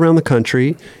shops all around the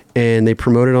country and they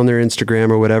promote it on their Instagram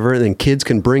or whatever. And then kids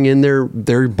can bring in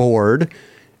their board,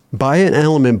 buy an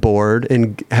Element board,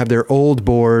 and have their old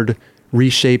board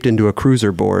reshaped into a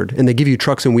cruiser board. And they give you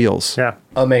trucks and wheels. Yeah.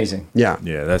 Amazing. Yeah,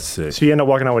 Yeah, that's sick. So you end up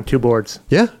walking out with two boards.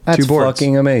 yeah. That's two boards.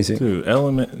 fucking amazing. Dude,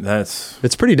 Element, that's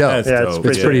It's pretty dope. That's Yeah, it's dope.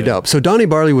 It's pretty dope. So Donnie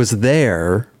Barley was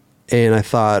there, and I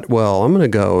thought, well, I'm gonna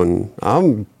go and I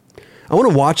want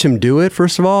to watch him do it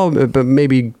first of all, but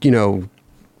maybe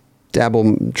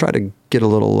dabble, try to get a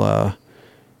little,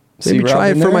 maybe See try Rob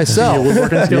it in for there? myself. Your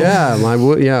woodworking skills? Yeah, my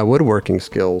woodworking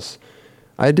skills.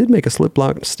 I did make a slip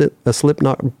knot.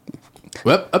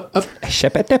 Up. I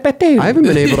haven't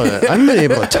been able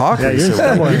to talk Yeah, you're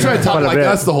recently. You tried to talk Quite a like bit.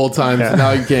 us the whole time, so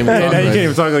now you can't even talk. now you right. can't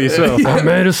even talk like yourself. I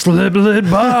made a slip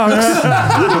lid box.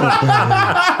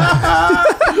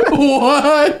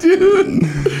 What, dude?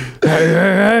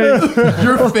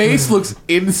 Your face looks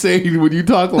insane when you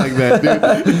talk like that,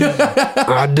 dude.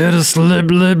 I did a slip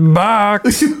lid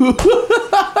box.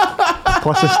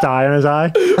 Plus a sty on his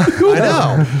eye. I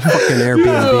know. Fucking Airbnb.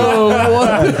 Oh,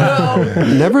 what the hell?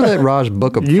 Never let Raj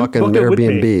book a You fucking book it with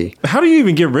Airbnb. me. How do you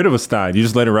even get rid of a sty? You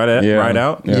just let it ride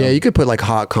out? Yeah. You could put like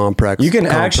hot compress. You can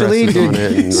actually, compresses on it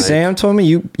and, dude. like- Sam told me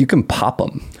you can pop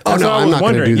them. Oh That's no, what I I'm was not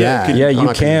going to wondering. do Yeah, that. could- Yeah, I'm you not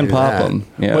gonna can do pop that. them.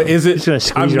 Yeah. But is it? Just gonna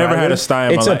squeeze I've your never eye had in? a sty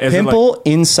in It's my a life. Is it pimple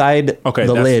inside Okay,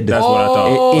 the that's- lid. that's what I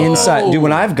thought. Inside, dude.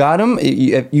 When I've got them,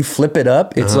 you flip it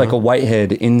up. It's like a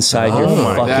whitehead inside your Oh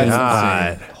my fucking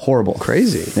God. horrible.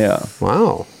 Crazy. Yeah.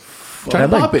 Wow. Try to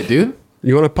pop it, dude.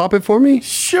 You want to pop it for me?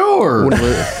 Sure.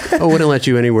 I wouldn't let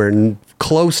you anywhere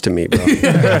close to me, bro.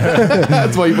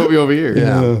 That's why you put me over here.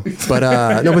 Yeah.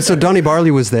 But no, but so Donnie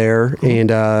Barley was there, and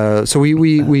so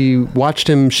we watched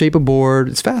him shape a board.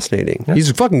 It's fascinating. He's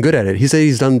fucking good at it. He said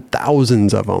he's done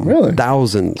thousands of them. Really?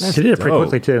 Thousands. He did it pretty Oh.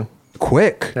 quickly too.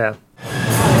 Quick. Yeah.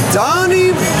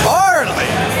 Donnie Barley.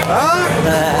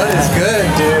 Huh? What is good,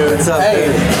 dude? What's up,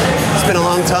 dude? been a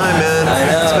long time, man. I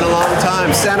know. It's been a long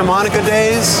time. Santa Monica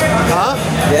days, huh?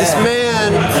 Yeah. This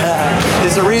man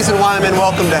is the reason why I'm in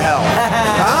Welcome to Hell.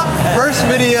 Huh? First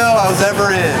video I was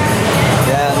ever in.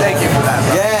 Yeah. Thank you for that,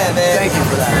 bro. Yeah, man. Thank you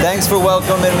for that. Thanks for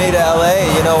welcoming me to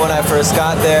LA. You know, when I first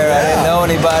got there, I didn't know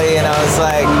anybody, and I was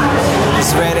like,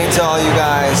 just ran into all you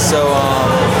guys. So,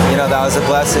 you know, that was a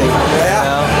blessing. Yeah.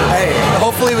 You know? Hey,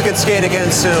 hopefully we can skate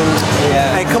again soon.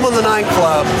 Yeah. Hey, come on the 9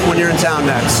 Club when you're in town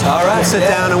next. All right. We'll sit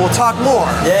down and we'll talk more.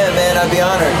 Yeah, man, I'd be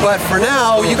honored. But for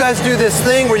now, you guys do this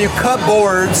thing where you cut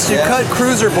boards, you cut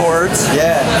cruiser boards.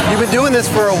 Yeah. You've been doing this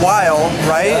for a while,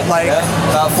 right?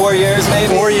 About 4 years,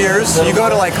 maybe. 4 years. You go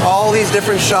to like all these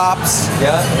different shops.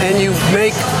 Yeah. And you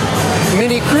make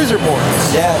mini cruiser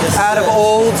boards. Yeah. Out of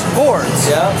old boards.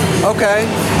 Yeah. Okay.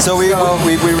 So we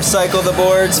recycle the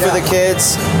boards for the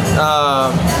kids.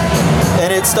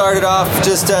 And it started off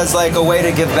just as like a way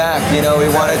to give back. You know, we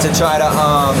wanted to try to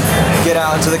get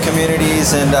out into the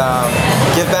communities and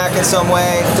give back in some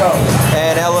way.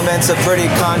 And Element's a pretty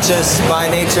conscious by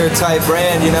nature type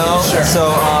brand, you know. Sure.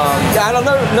 So I don't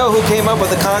know who came up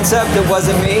with the concept. It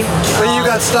wasn't me. But you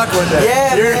got stuck with it.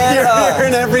 Yeah, you're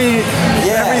in every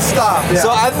stop. Yeah.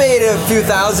 So I've made a few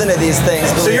thousand of these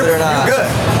things. Believe it or not. You're good.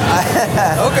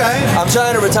 Okay. I'm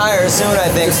trying to retire soon, I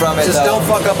think, from it. Just don't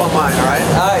fuck up on mine, all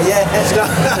right? Yeah.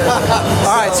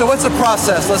 All right, so what's the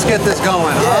process? Let's get this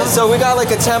going. Yeah, so we got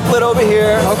like a template over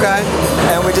here. Okay.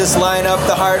 And we just line up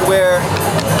the hardware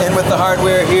in with the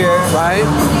hardware here. Right.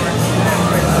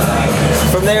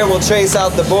 From there, we'll trace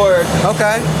out the board.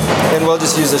 Okay. And we'll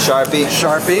just use a Sharpie.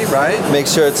 Sharpie, right. Make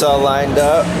sure it's all lined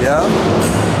up. Yeah.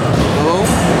 Boom.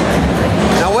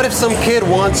 Now, what if some kid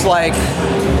wants like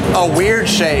a weird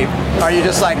shape? Are you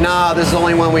just like, nah, this is the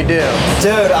only one we do?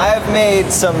 Dude, I have made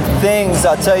some things,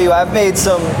 I'll tell you, I've made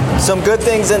some good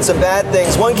things and some bad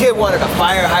things. One kid wanted a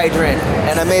fire hydrant,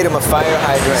 and I made him a fire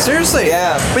hydrant. Seriously?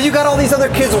 Yeah. But you got all these other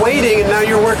kids waiting, and now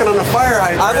you're working on a fire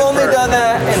hydrant. I've only done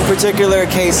that in particular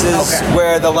cases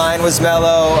where the line was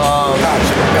mellow.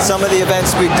 Gotcha. Some of the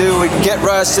events we do, we'd get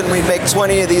rushed and we'd make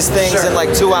 20 of these things in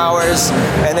like 2 hours.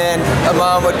 And then a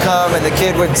mom would come and the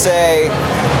kid would say,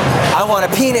 I want a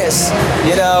penis.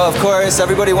 You know, of course,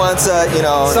 everybody wants a, you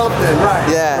know. Something, right.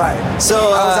 Yeah. Right.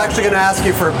 So I was actually going to ask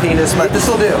you for a penis, but this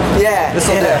will do. Yeah. This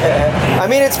will do. I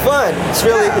mean, it's fun. It's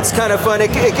really, it's kind of fun.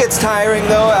 It gets tiring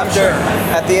though after,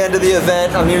 at the end of the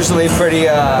event, I'm usually pretty,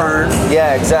 burned.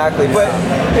 Yeah, exactly. But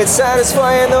it's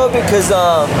satisfying though because,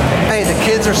 hey, the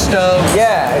kids are stoked.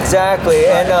 Yeah, exactly.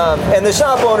 And the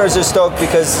shop owners are stoked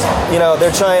because, you know,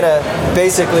 they're trying to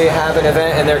basically have an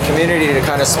event in their community to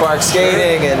kind of spark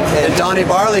skating and Donnie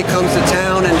Barley comes to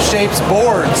town and shapes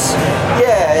boards.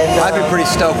 Yeah, and I'd be pretty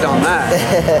stoked on that.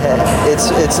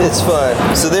 it's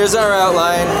fun. So there's our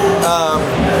outline,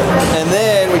 and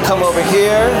then we come over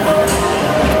here.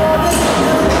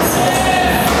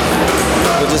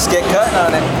 We'll just get cutting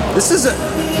on it. This is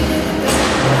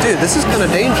dude, this is kind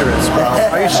of dangerous, bro.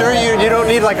 Are you sure you don't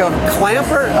need like a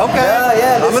clamper? Okay.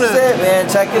 Yeah, this is it, man.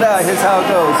 Check it out. Here's how it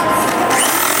goes.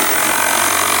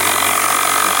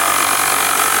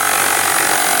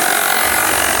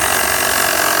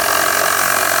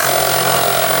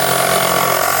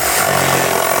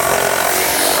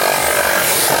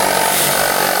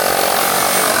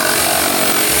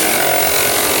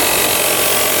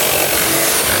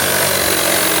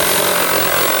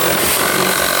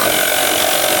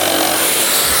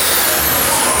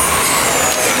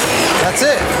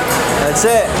 That's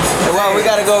it. Well, we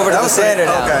got to go over to the sander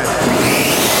now. Okay.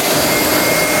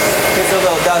 It's a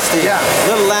little dusty. Yeah. A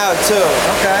little loud too.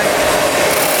 Okay.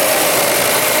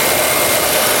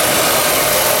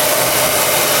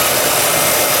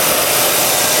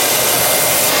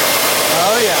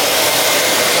 Oh yeah.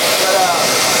 But,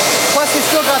 plus, you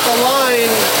still got the line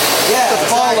to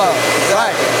follow. Exactly.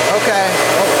 Right. Okay.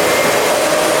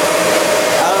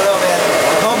 I don't know, man.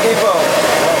 Home Depot.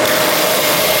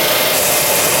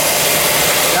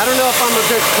 I don't know if I'm a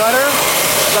good cutter,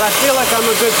 but I feel like I'm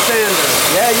a good sander.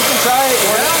 Yeah, you can try it.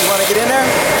 You want to get in there?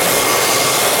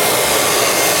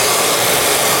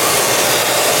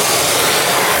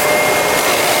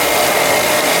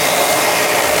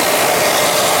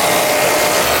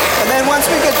 And then once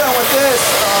we get done with this,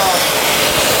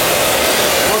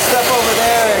 we'll step over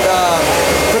there and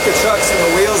put the trucks and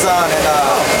the wheels on. And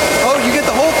oh, you get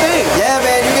the whole thing? Yeah,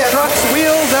 man. You get trucks,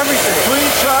 wheels, everything. 3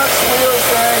 trucks, wheels,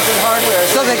 bearings, and hardware.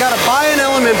 So they got to buy an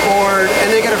element board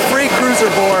and they get a free cruiser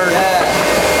board. Yeah.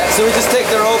 So we just take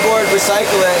their old board,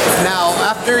 recycle it,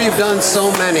 after you've done so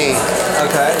many,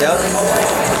 Okay, yep.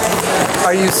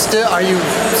 are you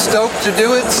stoked to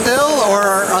do it still,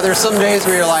 or are there some days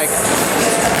where you're like,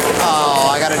 oh,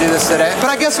 I got to do this today? But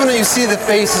I guess when you see the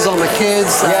faces on the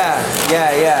kids, Yeah.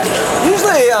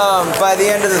 Usually, by the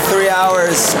end of the 3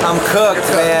 hours, I'm cooked,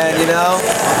 man. You know.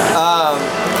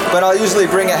 But I'll usually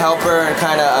bring a helper and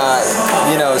kind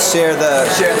of, share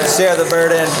the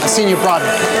burden. I seen you brought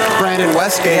Brandon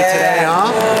Westgate today,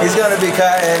 huh? He's gonna be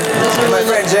cutting. My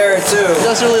friend Jared too.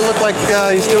 Doesn't really look like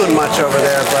he's doing much over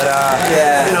there, but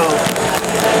Yeah. you know.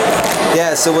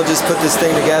 Yeah, so we'll just put this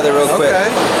thing together real quick. Okay.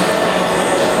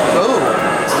 Boom.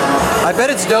 I bet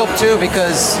it's dope too,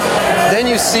 because then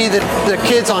you see the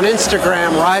kids on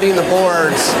Instagram riding the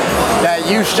boards that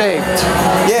you shaped.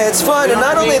 Yeah, it's fun, and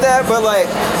not only that, but like,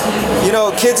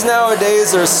 kids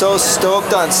nowadays are so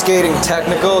stoked on skating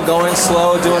technical, going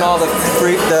slow, doing all the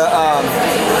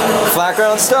flat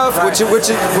ground stuff, which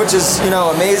is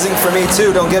amazing for me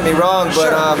too. Don't get me wrong,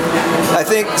 but I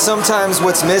think sometimes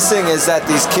what's missing is that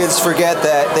these kids forget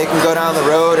that they can go down the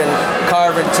road and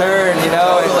carve and turn,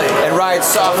 and ride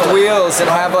soft wheels and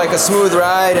have like a smooth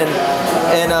ride, and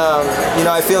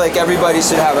I feel like everybody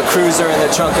should have a cruiser in the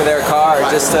trunk of their car.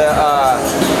 Just to,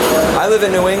 I live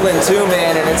in New England too,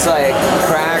 man, and it's like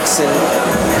cracks and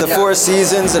the Four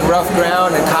Seasons and rough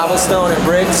ground and cobblestone and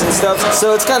bricks and stuff.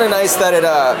 So it's kind of nice that it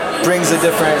brings a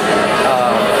different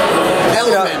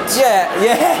element. Yeah.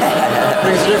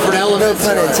 Brings a different element. No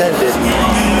pun intended.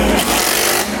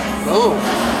 Oh.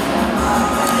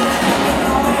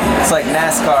 It's like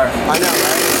NASCAR. I know,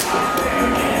 right?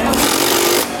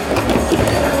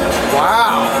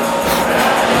 Wow.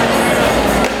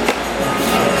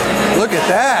 Look at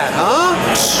that, huh?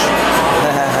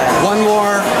 One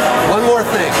more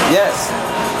thing. Yes.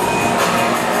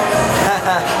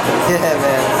 Yeah,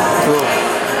 man. Cool.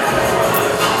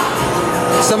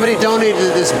 Somebody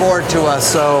donated this board to us,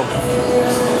 so.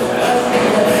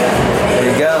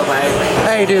 There you go, man.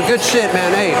 Hey, dude, good shit,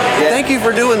 man. Hey, thank you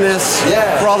for doing this.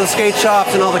 Yeah. For all the skate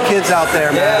shops and all the kids out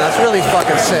there, man. That's really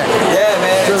fucking sick. Yeah,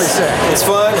 man. It's really sick. It's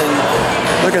fun, and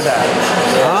look at that.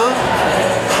 Huh?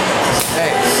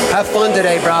 Hey, have fun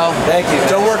today, bro. Thank you.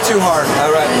 Don't work too hard.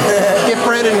 All right. Get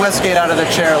Brandon Westgate out of the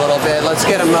chair a little bit. Let's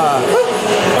get him,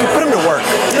 put him to work.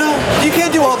 You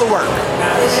can't do all the work.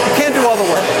 You can't do all the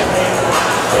work.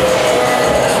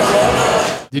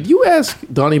 Did you ask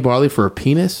Donnie Barley for a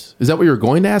penis? Is that what you were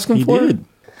going to ask him for? He did.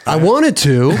 I wanted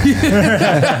to.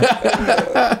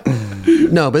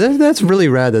 No, but that's really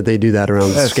rad that they do that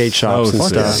around skate shops and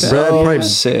stuff. So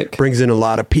sick. Brings in a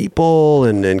lot of people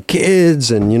and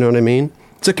kids, and you know what I mean?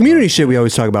 It's a community shit we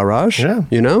always talk about, Raj. Yeah.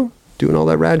 Doing all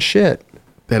that rad shit.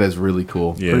 That is really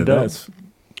cool. Yeah, that's.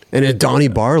 And Donnie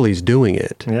Barley's doing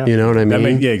it. Yeah. You know what I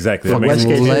mean? Yeah, exactly. That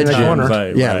Westgate's in the corner.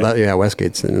 Right, Yeah, right. yeah,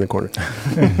 Westgate's in the corner.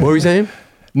 What were you saying?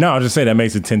 No, I was just saying that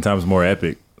makes it 10 times more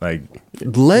epic. Like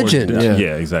legend.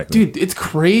 Yeah, exactly. Dude, it's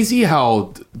crazy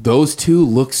how those two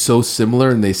look so similar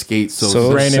and they skate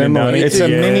so Brandon and Donnie. It's a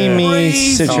mini-me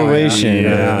situation.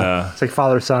 Yeah. It's like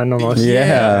father-son almost.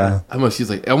 Yeah.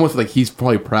 Almost like he's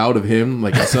probably proud of him,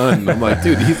 like a son. I'm like,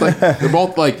 dude, he's like, they're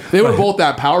both like, they were both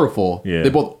that powerful. Yeah. They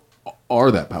both are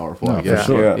that powerful, I guess.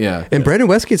 for sure. Yeah. And Brandon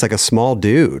Westgate's like a small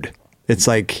dude. It's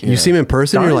like you see him in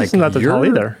person, you're like, not that tall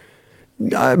either.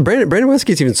 Brandon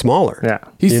Westgate's even smaller. Yeah.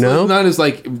 He's not as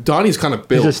like, Donnie's kind of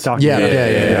built. He's just stocky.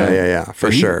 Yeah,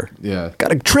 for sure. Yeah.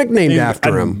 Got a trick named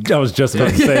after him. I was just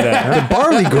about to say that. The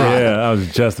barley grind. Yeah, I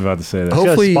was just about to say that.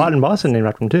 Hopefully, He has a spot in Boston named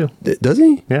after him too. Does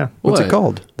he? Yeah. What's What? it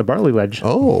called? The Barley Ledge.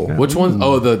 Oh, Which one?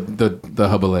 Oh, the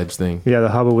Hubba Ledge thing. Yeah, the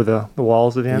hubba with the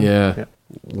walls at the end. Yeah.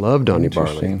 love Donnie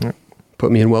Barley.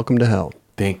 Put me in Welcome to Hell.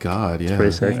 Thank God. Yeah.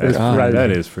 Pretty sick.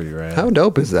 That is pretty rad. How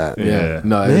dope is that? Yeah.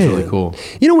 No, it's really cool.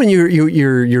 You know, when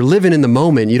you're living in the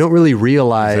moment, you don't really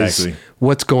realize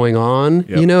what's going on.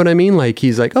 Yep. You know what I mean? Like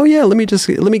he's like, oh yeah, let me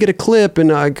get a clip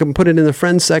and I can put it in the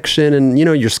friends section, and you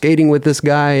know, you're skating with this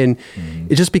guy, and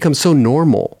it just becomes so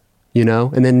normal. You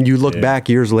know, and then you look back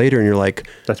years later and you're like,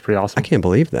 that's pretty awesome. I can't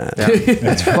believe that. Yeah.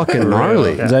 That's fucking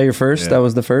gnarly. Is that your first? That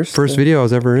was the first video I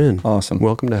was ever in. Awesome.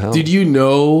 Welcome to Hell. Did you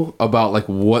know about like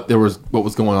what was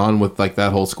going on with like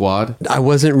that whole squad? I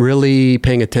wasn't really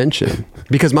paying attention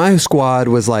because my squad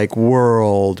was like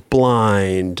world,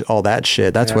 blind, all that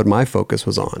shit. That's what my focus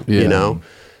was on, you know?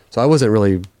 So I wasn't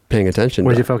really paying attention.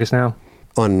 Where's your focus now?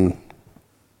 On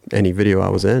any video I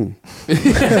was in. The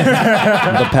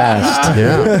past.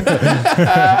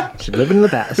 Yeah. She's living in the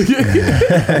past.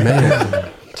 Man,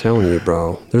 I'm telling you,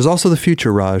 bro. There's also the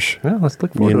future, Raj. Yeah, let's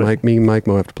look forward to it. Me and Mike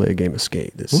Mo have to play a game of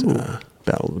skate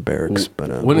Battle of the Barracks.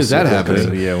 But when is that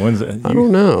happening? Yeah, when's that? I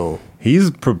don't know.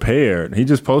 He's prepared. He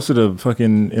just posted a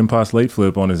fucking impost late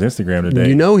flip on his Instagram today.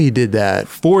 You know he did that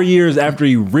 4 years after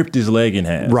he ripped his leg in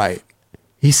half. Right.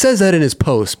 He says that in his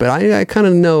post, but I kind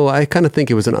of know. I kind of think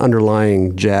it was an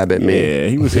underlying jab at me. Yeah,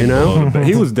 he was.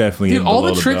 He was definitely. Dude, all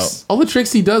the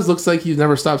tricks he does looks like he's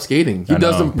never stopped skating. He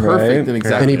does them perfect and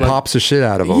exactly. And he pops the shit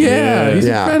out of them. Yeah, he's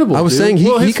incredible. I was saying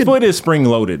his foot is spring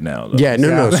loaded now. Though. Yeah,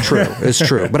 no, it's true. It's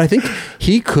true. But I think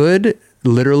he could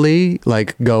literally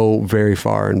like go very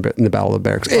far in the Battle of the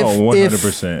Barracks.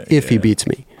 100%. If he beats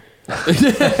me. That's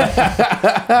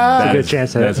a good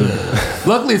chance.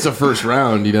 Luckily, it's a first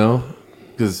round, you know,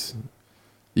 because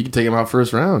you can take him out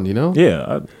first round, you know?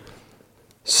 Yeah.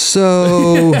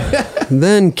 So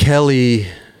then Kelly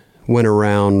went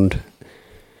around.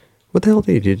 What the hell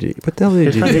did he do? What the hell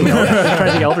did he do? He's trying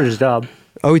to take Eldridge's job.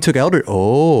 Oh, he took Eldridge.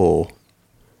 Oh.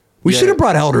 We should have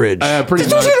brought Eldridge. Pretty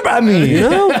much. You should have brought me. You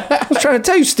know? I was trying to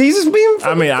tell you, Steez is being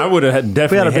funny. I mean, I would have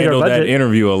definitely handled that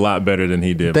interview a lot better than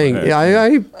he did. I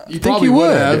think you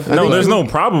would have. No, there's no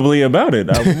probably about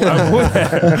it. I would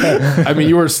have. I mean,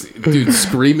 you were, dude,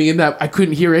 screaming in that. I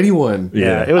couldn't hear anyone.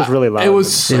 Yeah, it was really loud. It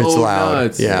was so it's loud.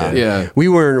 nuts. Yeah. We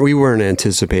weren't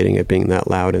anticipating it being that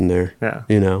loud in there. Yeah.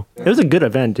 You know? It was a good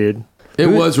event, dude. It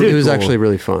was cool. Actually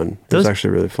really fun. It was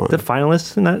actually really fun. The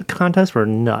finalists in that contest were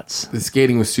nuts. The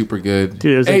skating was super good.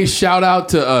 Dude, hey, shout out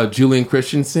to Julian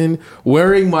Christensen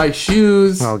wearing my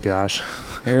shoes. Oh gosh.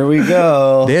 Here we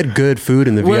go. They had good food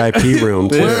in the VIP room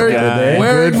too.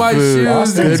 Wearing my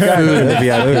shoes. Good food in the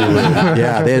VIP room.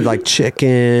 Yeah, they had like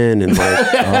chicken and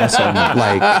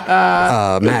like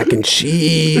mac and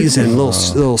cheese and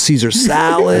little Caesar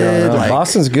salad. Like,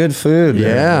 Boston's good food.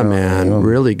 Yeah, man,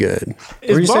 really good.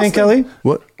 What were you saying, Kelly?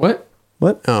 What?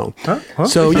 Oh, Huh?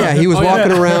 So yeah, he was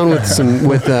walking around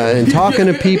and talking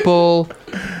to people.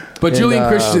 But Julian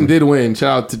Christensen did win.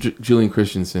 Shout out to Julian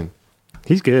Christensen.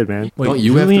 He's good, man. Wait, don't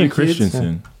you Julian have 3 kids?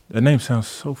 Christensen? That name sounds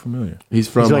so familiar. He's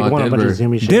from like one of a bunch of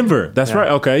Denver. Zumi shit. Denver. That's right.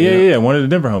 Okay. Yeah. One of the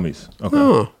Denver homies. Okay.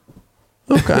 Oh,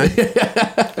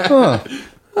 okay.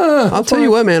 I'll tell you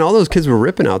what, man. All those kids were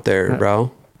ripping out there,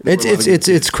 bro.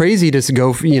 It's crazy to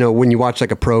go. You know, when you watch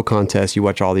like a pro contest, you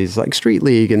watch all these like street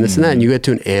league and this and that, and you get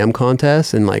to an AM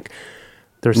contest and like.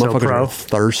 They're so motherfuckers pro. are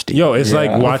thirsty. Yo, it's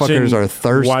like watching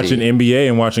NBA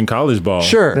and watching college ball.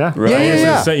 Sure. Yeah. Right?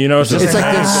 Yeah. You know, it's like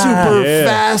they're super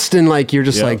fast and like you're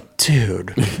just like,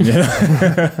 dude.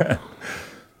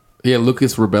 Yeah,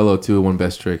 Lucas Rebello too won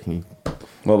best trick.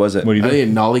 What was it? What do you I do?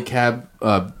 think a nollie cab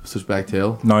switchback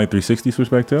tail. Nollie 360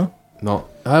 switchback tail? No,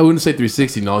 I wouldn't say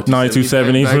 360. Nollie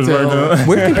 270 switchback tail.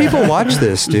 Where can people watch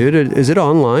this, dude? Is it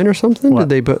online or something? Did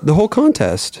they put the whole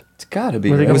contest? It's got to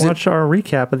be. Were they right? going to watch our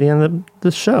recap at the end of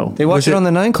the show? They watched it on the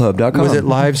 9club.com. Was it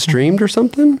live streamed or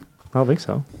something? I don't think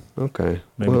so. Okay.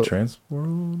 Maybe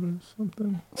Transworld or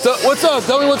something? So, what's up?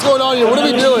 Tell me what's going on here. What are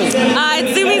we doing? It's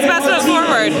ZUMIEZ Best Foot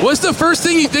Forward. What's the first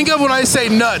thing you think of when I say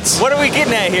nuts? What are we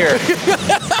getting at here?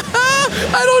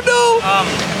 I don't know.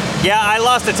 Yeah, I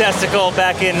lost a testicle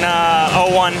back in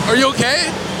 01. Are you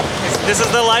okay? This is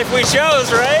the life we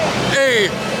chose, right? Hey.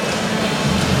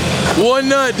 One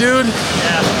nut, dude.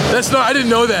 Yeah. That's not. I didn't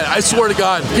know that. I swear to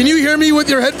God. Can you hear me with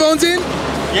your headphones in?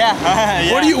 Yeah.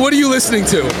 Yeah. What are you listening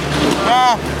to?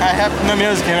 I have no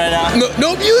music in right now.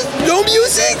 No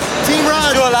music? Team Run.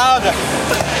 It's too loud.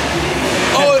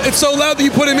 Oh, it's so loud that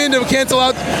you put him in to cancel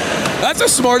out. That's a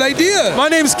smart idea. My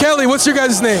name's Kelly. What's your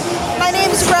guys' name? My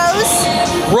name's Rose.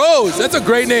 Rose. That's a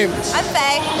great name. I'm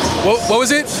Faye. What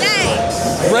was it? Ray.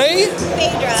 Ray?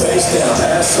 Phaedra.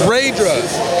 Raydra.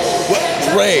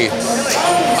 Ray.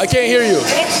 I can't hear you.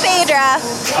 It's Phaedra.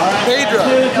 Phaedra.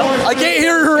 I can't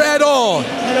hear her at all.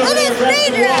 It is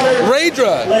Phaedra.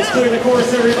 Raydra. Let's go to the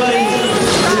course, everybody.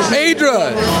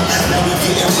 Phaedra.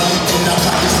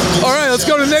 All right, let's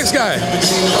go to the next guy.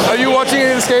 Are you watching any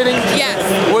of the skating? Yes.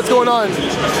 What's going on?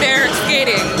 They're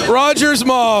skating. Roger's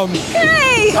mom.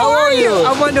 Hey, how are you?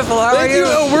 I'm wonderful. How are you?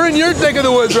 Oh, we're in your neck of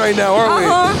the woods right now, aren't we?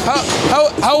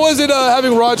 How was it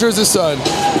having Roger as a son?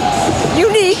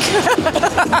 Unique.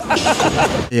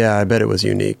 Yeah, I bet it was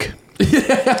unique.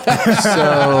 That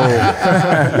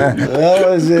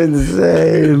was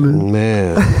insane.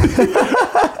 Man.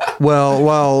 Well,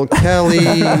 while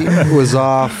Kelly was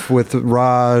off with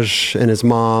Raj and his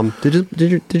mom, did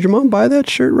your mom buy that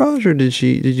shirt, Raj, or did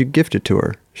you gift it to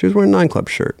her? She was wearing a 9club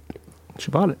shirt. She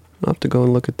bought it. I'll have to go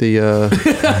and look at the.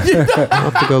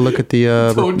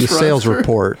 The sales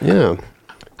report. Yeah.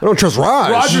 I don't trust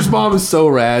Raj. Roger's mom is so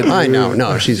rad. I know.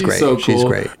 No, she's great. So cool. She's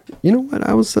great. You know what?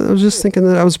 I was just thinking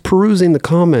that I was perusing the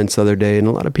comments the other day, and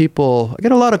a lot of people. I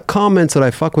get a lot of comments that I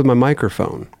fuck with my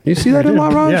microphone. You see that a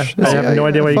lot, Raj? Yeah, I have no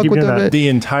idea why you keep doing that. The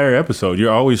entire episode,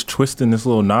 you're always twisting this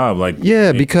little knob, like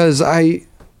because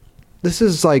this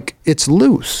is like it's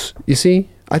loose. You see,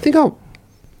 I think I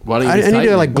need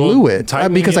to like glue it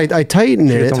because I tighten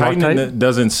it. Tightening it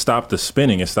doesn't stop the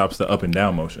spinning; it stops the up and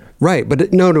down motion. Right,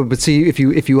 but no. But see, if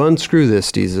you unscrew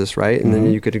this, Jesus, right, and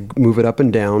then you could move it up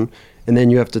and down, and then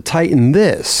you have to tighten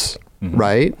this,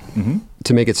 right,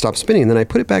 to make it stop spinning. And then I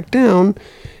put it back down,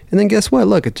 and then guess what?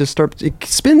 Look, it just it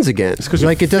spins again. It's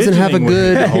like it doesn't have a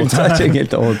good. You're touching it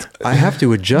the whole time. I have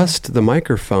to adjust the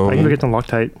microphone. I can get them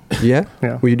Loctite. Yeah.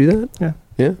 Will you do that? Yeah.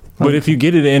 Yeah. But if you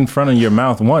get it in front of your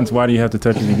mouth once, why do you have to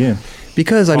touch it again?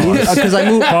 Because I move.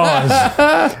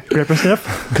 Pause.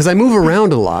 Because I move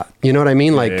around a lot. You know what I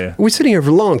mean? Like we're sitting here for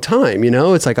a long time. You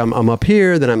know, it's like I'm up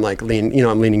here, then I'm like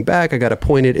I'm leaning back. I got to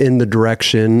point it in the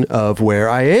direction of where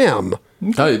I am.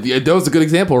 That was a good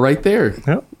example right there.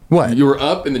 Yep. What? You were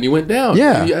up and then you went down.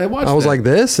 Yeah. I watched. I was like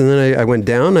this, and then I went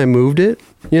down. I moved it.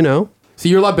 You know. See,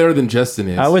 you're a lot better than Justin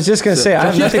is. I was just gonna say I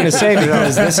have nothing to say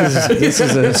because this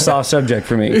is a soft subject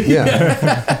for me.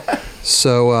 Yeah.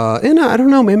 So, and I don't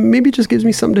know, maybe it just gives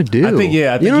me something to do. I think you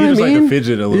just like to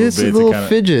fidget a little bit. It's a little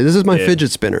fidget. This is my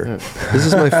fidget spinner. This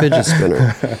is my fidget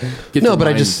spinner. Get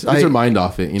your mind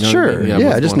off it. You know. Sure. What I mean?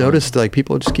 Yeah. I just noticed like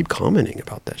people just keep commenting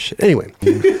about that shit. Anyway.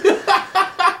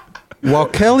 While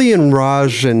Kelly and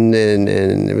Raj and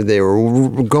they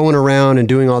were going around and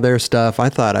doing all their stuff, I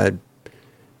thought I'd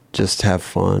just have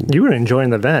fun. You were enjoying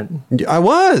the event. I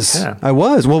was. Yeah. I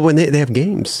was. Well, when they have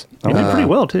games. You did pretty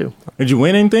well, too. Did you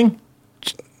win anything?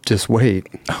 Just wait.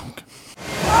 Oh, okay.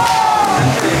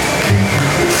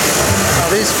 Are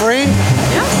these free?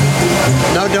 Yeah.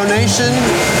 No donation?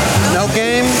 No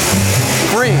game?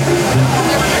 Free.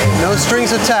 No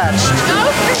strings attached.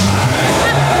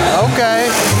 Okay.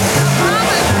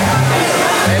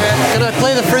 Can I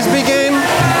play the Frisbee game?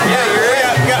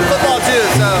 Yeah, you got football too,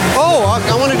 so. Oh,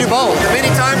 I want to do both. The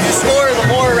many times you score, the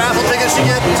more raffle tickets you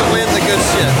get to win the good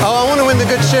shit. Oh, I want to win the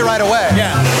good shit right away.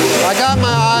 Yeah. I got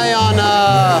my eye on,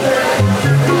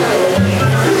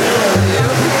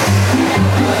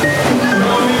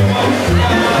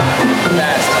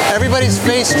 everybody's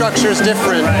face structure is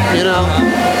different, you know?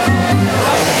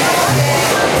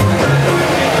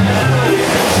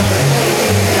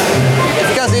 If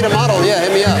you guys need a model, yeah,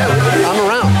 hit me up. I'm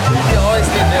around.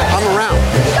 I'm around.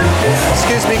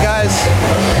 Excuse me, guys.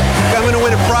 I'm going to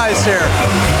win a prize here.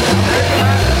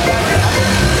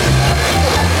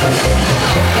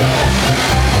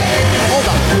 Hold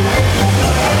on.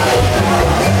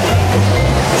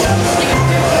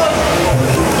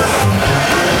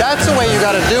 That's the way you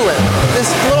got to do it. This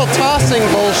little tossing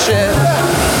bullshit.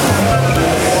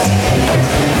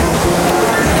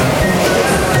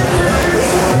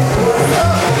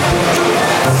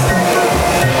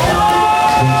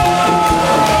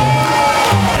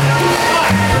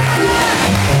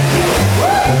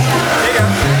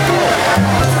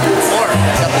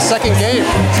 Got the second game.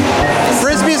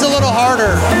 Frisbee's a little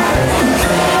harder.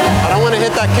 I don't want to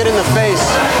hit that kid in the face.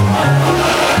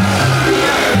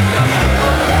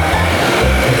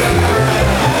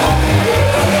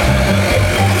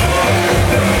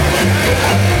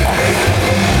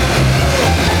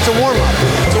 It's a warm-up.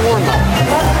 It's a warm-up.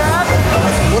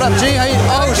 What up, G?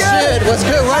 Oh, shit. What's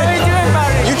good? How are you doing,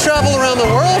 buddy? You travel around the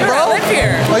world, bro? I live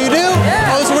here. Oh, you do?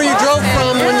 Yeah. Oh, this is where you drove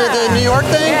from when the New York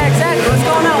thing? Yeah, exactly. What's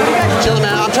going on? What do you got? Chilling,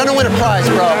 man. I'm trying to win a prize,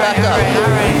 bro. Back up.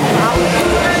 All right.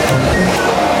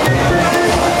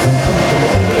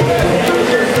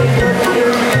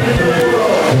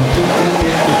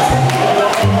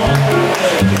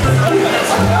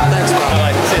 Thanks, bro. I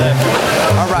like to see that.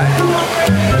 All right.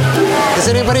 Has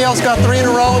anybody else got 3 in a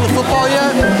row in the football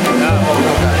yet? No.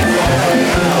 Okay.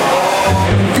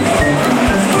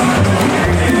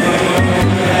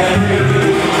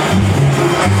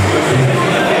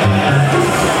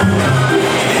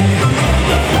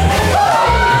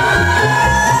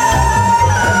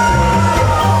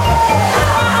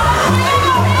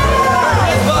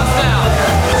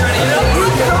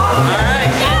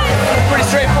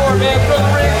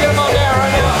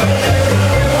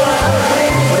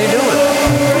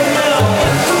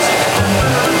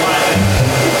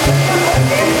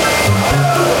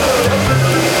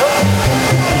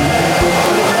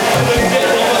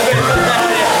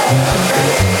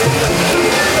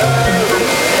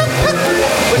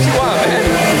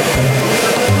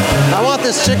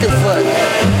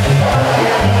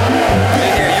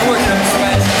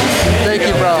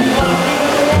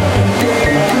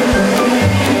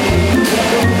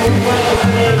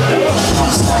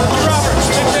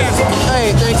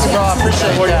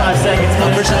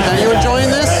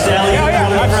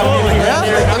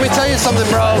 something,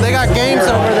 bro. They got games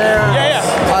over there. Yeah.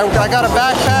 I got a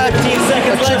backpack, a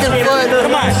chicken foot, and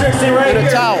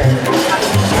a towel.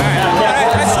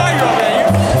 I saw you over there.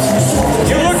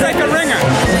 You look like a ringer.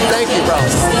 Thank you, bro.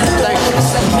 Thank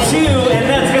you. 2, and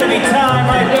that's going to be time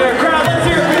right there. Crowd, let's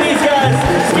hear it for these guys.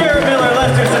 Garrett Miller,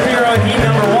 Lester Shapiro, and heat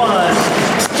number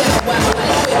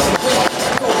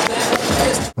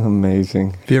 1.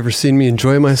 Amazing. Have you ever seen me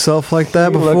enjoy myself like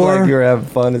that before? Look like you're having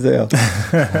fun as hell.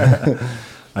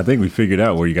 I think we figured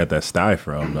out where you got that sty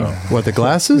from, though. What, the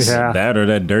glasses? Yeah. That or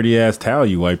that dirty ass towel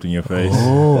you wiped in your face.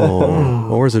 Oh.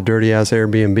 Or was a dirty ass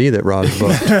Airbnb that Rod's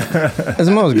booked? That's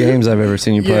the most games I've ever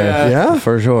seen you play. Yeah?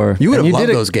 For sure. You would have And loved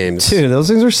did it- those games. Dude, those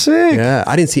things are sick. Yeah,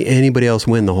 I didn't see anybody else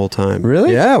win the whole time.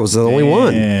 Really? Yeah, I was the only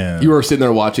one. Damn. You were sitting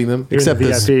there watching them? You're Except in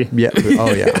the this. VIP. Yeah.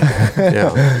 Oh, yeah.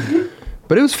 Yeah.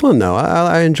 But it was fun, though.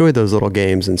 I enjoyed those little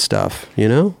games and stuff, you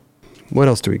know? What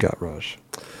else do we got, Raj?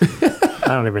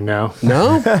 I don't even know.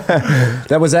 No?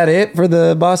 Was that it for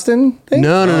the Boston thing?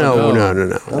 No. Oh,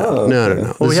 Well,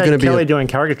 we This is had going to Kelly be. doing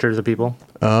caricatures of people.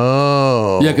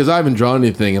 Oh. Yeah, because I haven't drawn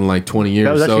anything in like 20 years.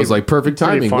 That was So it was actually like perfect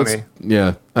pretty timing. funny.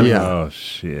 Yeah. Yeah. Oh,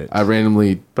 shit. I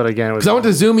randomly. But again, it was. Because I went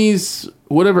to ZUMIEZ,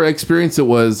 whatever experience it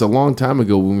was, a long time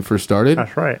ago when we first started.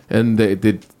 That's right. And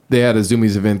they had a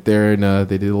ZUMIEZ event there, and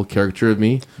they did a little caricature of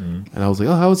me. And I was like,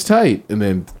 oh, that was tight. And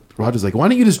then Roger's like, why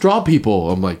don't you just draw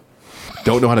people? I'm like,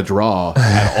 don't know how to draw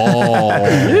at all.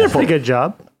 You did a pretty good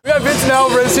job. We got Vince and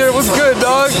Alvarez here. What's good,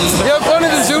 dog? You have fun at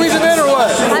the ZUMIEZ event or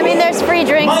what? I mean, there's free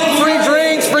drinks. Free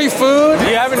drinks, free food.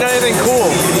 You haven't done anything cool,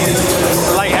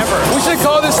 like ever. We should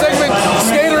call this segment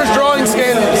Skaters Drawing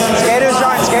Skaters. Skaters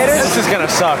drawing skaters? This is going to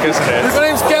suck, isn't it? My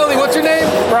name's Kelly. What's your name?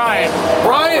 Brian.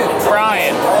 Brian.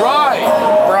 Brian. Brian.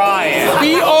 Brian.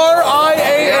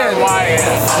 B-R-I-A-N. Wyatt.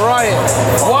 Brian.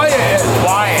 Wyatt.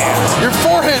 Wyatt. Your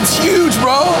forehead's huge,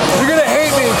 bro. You're gonna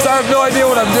hate me because I have no idea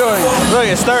what I'm doing. Look,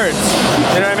 it's thirds.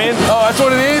 You know what I mean? Oh, that's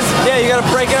what it is? Yeah, you got to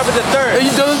break it up into thirds. Have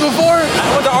you done this before? I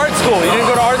went to art school. You didn't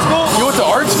go to art school? You went to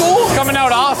art school? Coming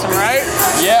out awesome, right?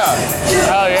 Yeah.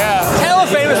 Hell yeah. Hella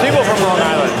famous people from Long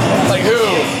Island. Like who?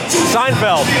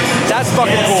 Seinfeld. That's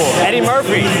fucking cool. Eddie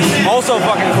Murphy. Also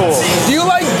fucking cool. Do you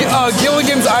like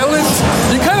Gilligan's Island?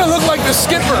 You kind of look like the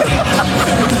skipper.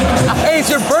 Hey, it's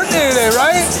your birthday today,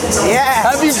 right? Yeah.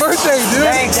 Happy birthday, dude.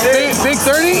 Thanks, dude. Big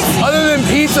 30? Other than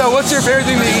pizza, what's your favorite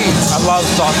thing to eat? I love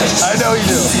sausage. I know you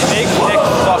do. Big, thick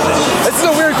sausage. This is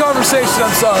a weird conversation,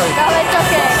 I'm sorry. No, it's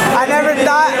okay. I never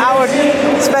thought I would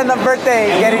spend a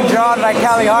birthday getting drawn by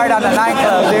Kelly Hart on the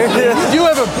nightclub, dude. You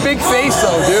have a big face,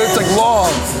 though, dude. It's like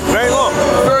long. Very long.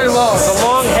 Very long. It's a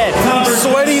long head.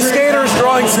 Sweaty skaters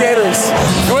drawing skaters.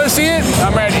 You want to see it?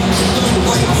 I'm ready.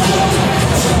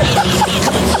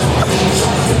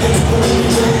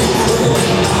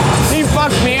 He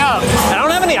fucked me up. I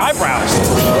don't have any eyebrows.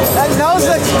 That nose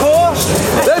looks cool.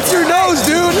 That's your nose,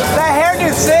 dude. That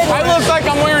hairdo's sick. I look like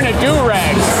I'm wearing a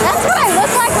do-rag. That's what I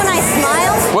look like when I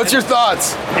smile. What's your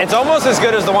thoughts? It's almost as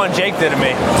good as the one Jake did to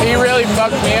me. He really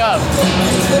fucked me up.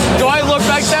 Do I look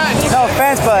like that? No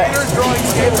offense, but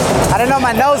I didn't know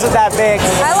my nose was that big.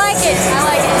 I like it.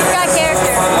 It's got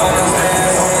character.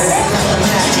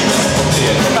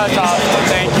 That's awesome.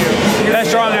 Thank you.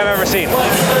 Best drawing I've ever seen.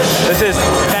 This is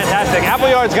fantastic.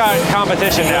 Appleyard's got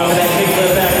competition now.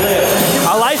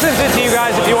 I'll license it to you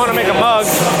guys if you want to make a mug.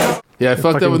 Yeah, I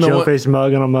fucked up Fucking with the Joe one. face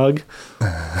mug on a mug.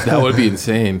 That would be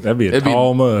insane. That'd be a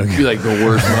tall mug. It'd be like the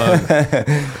worst mug.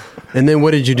 And then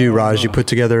what did you do, Raj? You put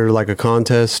together like a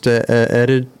contest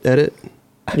edit?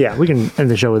 Yeah, we can end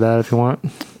the show with that if you want.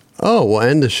 Oh, we'll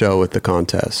end the show with the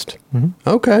contest.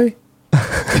 Okay.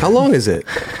 How long is it?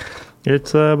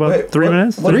 It's about 3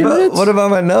 minutes. What Three about, minutes? What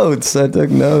about my notes? I took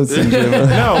notes. And shit.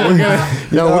 No,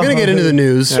 we're gonna get into the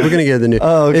news. We're gonna get the news.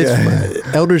 Oh, okay. It's,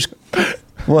 elders,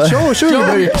 What? show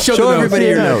everybody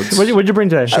your notes. What'd you bring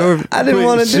today? I didn't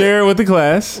want to share it with the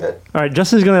class. All right,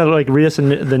 Justin's gonna like read us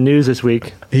the news this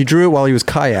week. He drew it while he was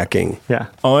kayaking. Yeah.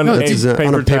 On a This is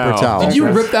on a paper towel. Did you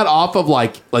rip that off of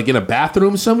like in a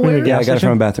bathroom somewhere? Yeah, I got it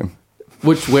from a bathroom.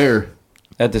 Which where?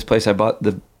 At this place I bought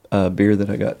the beer that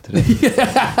I got today.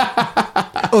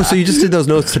 Oh, so you just did those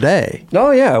notes today?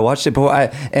 Oh yeah, I watched it.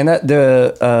 But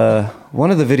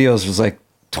one of the videos was like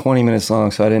 20 minutes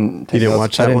long, so I didn't. Take You didn't notes.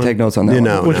 watch that I didn't one? take notes on that. You one.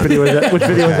 know. Which video is that? Which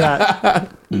video is that?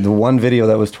 The one video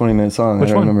that was 20 minutes long. Which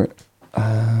I don't one?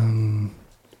 remember.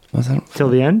 Was that? Till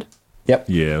the end? Yep.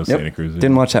 Yeah, it was Santa Cruz.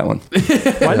 Didn't watch that one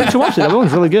Why didn't you watch it? That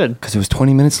one's really good. because it was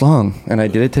 20 minutes long, and I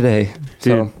did it today.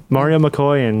 Dude, So Mario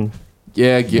McCoy and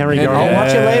Yeah, I'll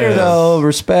watch it later though.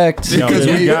 Respect. No,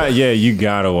 you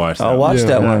gotta watch that. I'll watch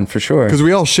that one for sure. Because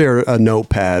we all share a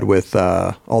notepad with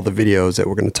all the videos that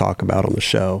we're going to talk about on the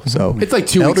show. So it's like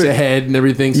 2 weeks ahead and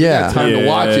everything. So you got time to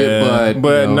watch it,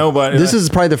 but nobody. This is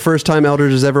probably the first time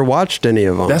Eldridge has ever watched any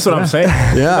of them. That's what I'm saying.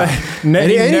 Yeah, he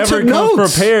never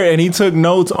comes prepared, and he took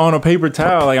notes on a paper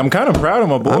towel. Like I'm kind of proud of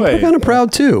my boy. I'm kind of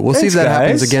proud too. We'll see if that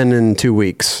happens again in 2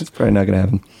 weeks. It's probably not going to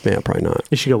happen. Yeah, probably not.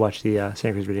 You should go watch the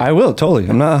Santa Cruz video. I will totally.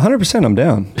 I'm not 100%. I'm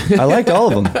down. I liked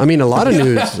all of them. I mean, a lot of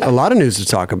news to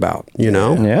talk about. You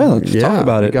know. Yeah, let's talk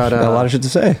about it. Got a lot of shit to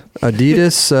say.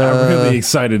 Adidas. I'm really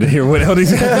excited to hear what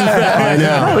LD's. I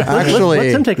know.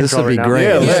 Actually, this will be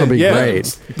great. This will be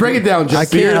great. Break it down,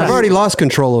 Justin. I've already lost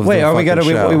control of. Wait,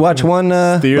 we watch one?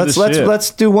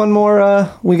 Let's do one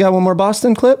more. We got one more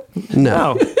Boston clip.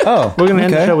 No. Oh, we're gonna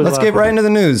end the show with. Let's get right into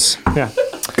the news. Yeah.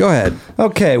 Go ahead.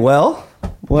 Okay. Well.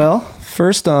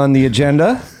 First on the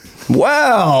agenda.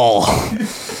 Wow.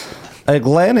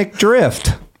 Atlantic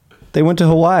Drift. They went to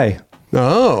Hawaii.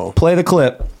 Oh. Play the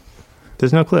clip.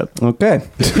 There's no clip. Okay.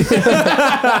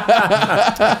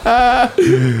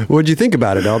 What'd you think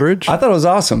about it, Eldridge? I thought it was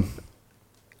awesome.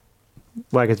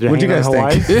 What'd you guys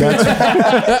think?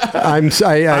 I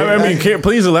mean,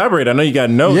 please elaborate. I know you got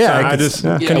notes. Yeah,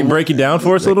 can you break it down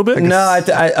for us a little bit? No,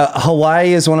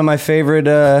 Hawaii is one of my favorite.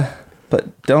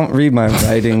 But don't read my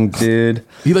writing, dude.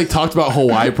 He talked about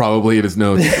Hawaii probably in his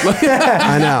notes.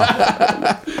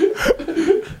 I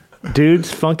know. Dude's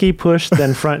funky push,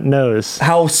 then front nose.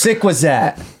 How sick was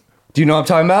that? Do you know what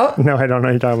I'm talking about? No, I don't know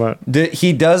what you're talking about.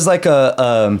 He does they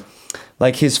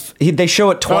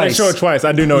show it twice. They show it twice.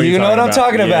 I do know you know what I'm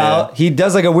talking about. He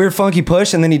does a weird funky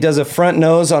push, and then he does a front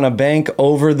nose on a bank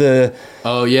over the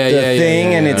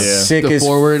thing, and it's sick as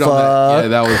fuck.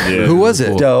 That was Who was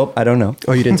it? Dope. I don't know.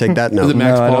 Oh, you didn't take that note. Was it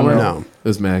Max Palmer? No. It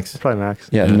was Max. It's probably Max.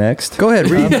 Yeah, next. Go ahead,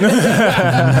 read.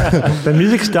 The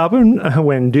music stopping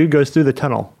when dude goes through the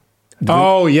tunnel.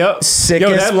 Oh, yep. Sick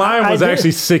that line was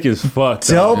actually sick as fuck.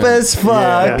 Dope as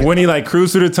fuck. Yeah. When he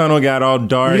cruised through the tunnel, got all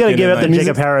dark. You gotta give it to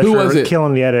Jacob Harris for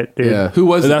killing the edit, dude. Yeah. Who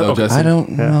was it, though, Justin? I don't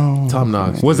know. Tom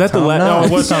Knox. Was that the last? No,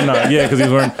 it was Tom Knox. Yeah, because he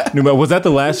was wearing new belt. Was that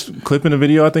the last clip in the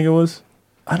video, I think it was?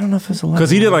 I don't know if it's the last. Because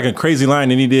he did a crazy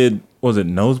line, and he did, was it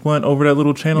nose blunt over that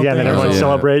little channel thing? And then everyone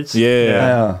celebrates.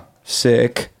 Yeah.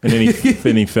 Sick. And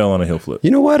then he fell on a hill flip. You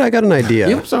know what? I got an idea.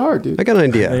 Hips are hard, dude. I got an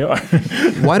idea. They are.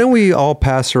 Why don't we all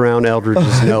pass around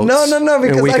Eldridge's notes? No,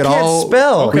 because I can't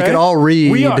spell. We could all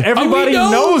read. Everybody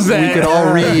knows that. We could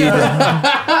all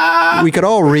read. We could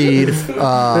all read.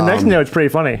 The next note's pretty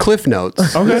funny. Cliff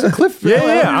notes. Okay. Cliff.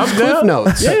 I'm Cliff down.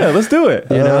 notes. Yeah, let's do it.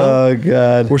 You know? Oh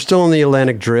God. We're still in the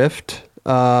Atlantic Drift.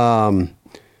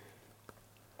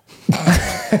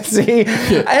 See,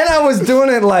 and I was doing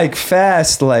it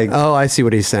fast, Oh, I see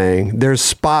what he's saying. There's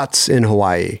spots in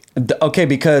Hawaii. Okay,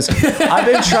 because I've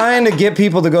been trying to get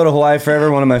people to go to Hawaii forever.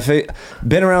 One of my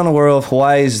been around the world.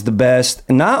 Hawaii is the best,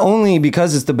 not only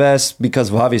because it's the best because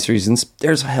of obvious reasons.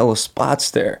 There's a hell of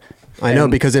spots there. I know,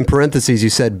 because in parentheses you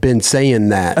said been saying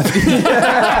that. I've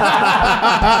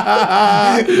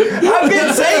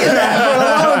been saying that for a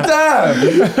long time.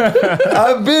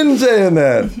 I've been saying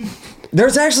that.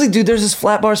 There's actually, dude, there's this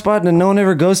flat bar spot that no one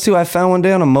ever goes to. I found one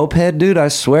day on a moped, dude. I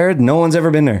swear, no one's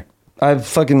ever been there.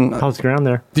 How's the ground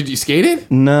there? Did you skate it?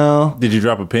 No. Did you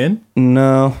drop a pin?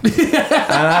 No.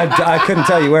 And I couldn't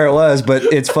tell you where it was, but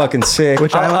it's fucking sick.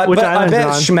 Which island I bet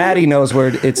Schmatty knows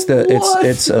where it's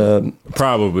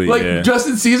probably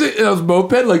Justin sees it and I was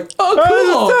moped oh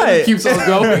cool. And it keeps on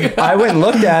going. I went and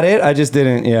looked at it. I just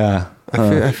didn't. Yeah.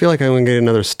 I feel like I'm going to get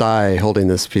another sty holding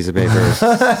this piece of paper.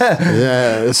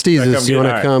 Yeah, Steve, you want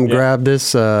to come grab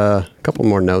this? A couple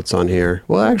more notes on here.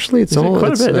 Well, actually, it's all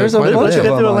quite a bit. There's a bunch of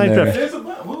them on there.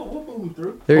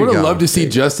 There you I would go. love to see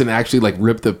Justin actually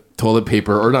rip the toilet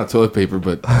paper, or not toilet paper,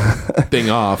 but thing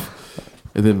off,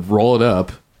 and then roll it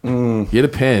up. Get a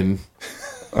pen.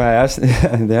 All right,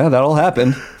 yeah, that'll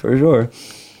happen for sure.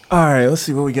 All right, let's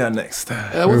see what we got next.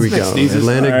 Here we go.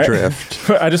 Atlantic Drift.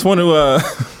 I just want to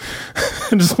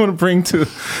bring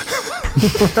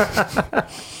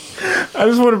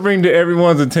to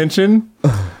everyone's attention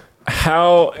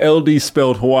how LD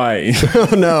spelled Hawaii.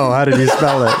 Oh no, how did you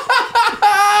spell it?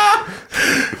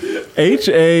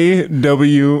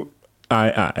 HAWII.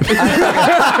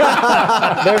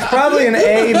 There's probably an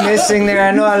A missing there.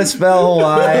 I know how to spell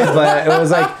Hawaii, but it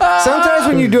was sometimes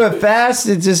when you do it fast,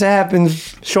 it just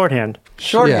happens. Shorthand.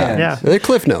 Yeah. They're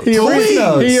Cliff Notes. He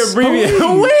abbreviated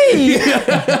Hawaii.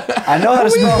 I know how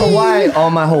to spell Hawaii. All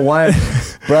my Hawaiian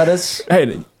brothers.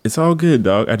 Hey, it's all good,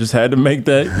 dog. I just had to make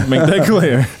that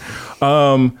clear.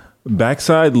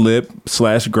 Backside lip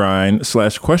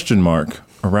 /grind / question mark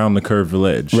around the curved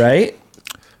ledge. Right?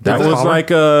 That was like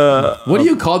what do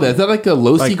you call that? Is that like a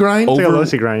low-C grind? It's like a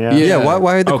low-C grind, yeah. Yeah,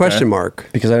 why the question mark?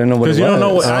 Because I didn't know what it was. Because you don't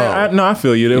know what... No, I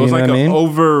feel you. It was like an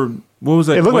over... What was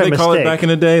that? It looked what like they call it mistake. back in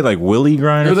the day? Like Willie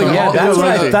grind or something? Yeah,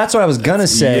 that's what I was going to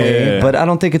say, but I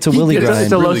don't think it's a Willie grind.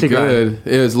 It's a low-C grind.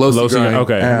 It was low-C grind.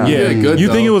 Okay. Yeah. Yeah, good, You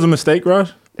though. think it was a mistake,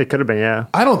 Rush? It could have been, yeah.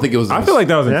 I don't think it was. I feel like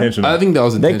that was intentional. I think that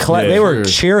was intentional. They were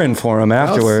cheering for him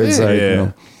afterwards. sick. Like, Yeah. you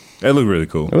know. It looked really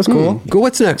cool. It was cool.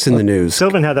 What's next in the news?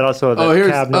 Sylvan had that also. Oh,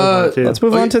 here's, cab nose one, too. Let's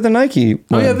move on to the Nike.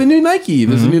 Oh yeah, the new Nike.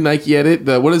 There's a new Nike edit.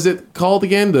 What is it called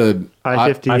again? The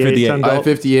I-58.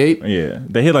 I-58. Yeah.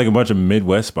 They hit like a bunch of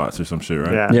Midwest spots or some shit,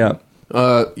 right? Yeah.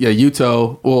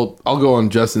 Uto. Well, I'll go on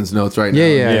Justin's notes right now.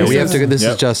 Yeah. We have to. This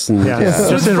is Justin. Yeah.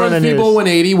 Just Justin front running feeble news.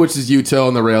 180, which is Uto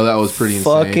on the rail. That was pretty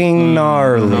insane. Fucking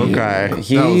gnarly. Okay.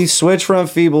 He switched from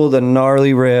feeble to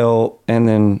gnarly rail and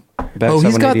then back. Oh,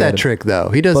 he's got that trick though.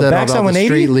 He does that on all the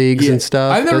street leagues and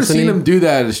stuff. I've never doesn't seen he? him do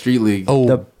that at a street league.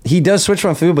 Oh, He does switch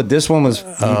from feeble, but this one was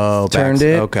turned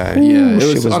it. Okay. Yeah, it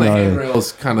shit was was on a gnarly. handrail.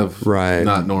 Is kind of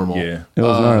not normal. Yeah. It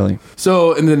was gnarly.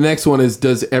 So, and the next one is: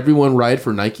 does everyone ride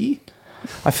for Nike?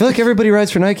 I feel like everybody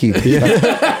rides for Nike.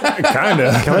 Kind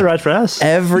of. Kelly rides for us.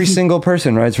 Every single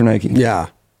person rides for Nike. Yeah.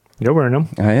 You're wearing them.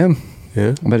 I am.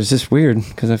 Yeah. But it's just weird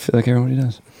because I feel like everybody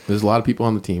does. There's a lot of people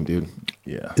on the team, dude.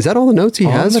 Yeah. Is that all the notes he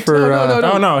has for?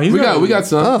 Oh no, we got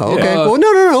some. Oh, okay. Yeah. Well,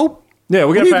 no. Yeah,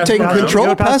 we got You to pass take them around.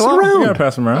 control. Pass it We around. got to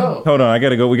pass them around. Hold on, I got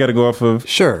to go. We got to go off of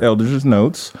Eldridge's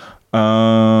notes.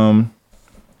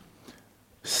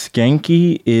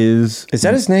 Skanky is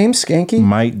that his name? Skanky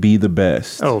might be the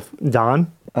best. Oh,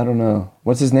 Don. I don't know.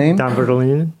 What's his name? Don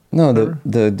Bertolini. No,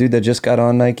 the dude that just got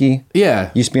on Nike.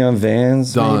 Yeah. Used to be on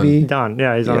Vans. Don. Maybe. Don.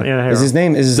 Yeah, he's on. Yeah, Is his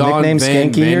name? Is his Don nickname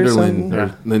Van Skanky or Vanderlyn something?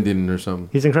 or Linden or something.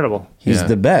 He's incredible. He's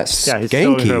the best. Yeah, he's so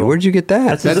Skanky. incredible. Where'd you get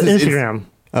that? That's his Instagram.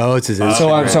 Oh, it's his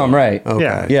Instagram. So I'm right.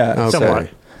 Okay. Yeah. Okay. Somewhat.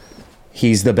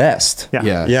 He's the best.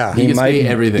 Yeah. He can say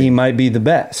everything. He might be the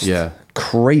best. Yeah.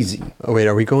 Crazy. Oh wait,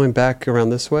 are we going back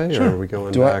around this way, or are we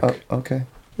going back? Okay.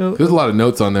 There's a lot of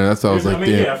notes on there. That's why I was like,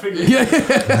 damn. I figured.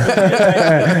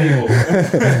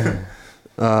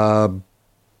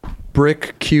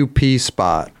 Brick QP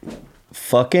spot.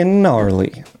 Fucking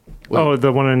gnarly. Oh,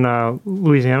 the one in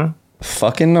Louisiana.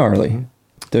 Fucking gnarly.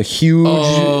 The huge,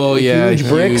 huge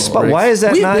brick spot. bricks. Why is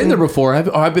that We've not been in- there before. I've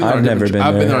been there. I've never been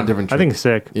I've been there. there on different trips. I think it's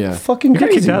sick. Yeah. fucking You got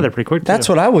crazy? kids out of there pretty quick. That's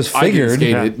too. what I was I can figured.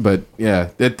 skate it, but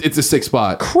it's a sick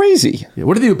spot. Crazy. Yeah.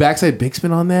 What did they do? Backside big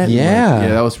spin on that? Yeah. Like,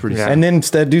 that was pretty sick. And then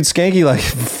that dude Skanky like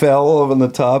fell over the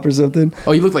top or something.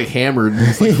 Oh, he looked like hammered.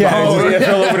 Just like, fell over the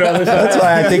other side. That's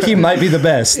why I think he might be the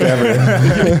best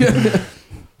ever.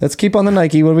 Let's keep on the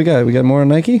Nike. What do we got? We got more on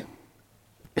Nike?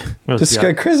 This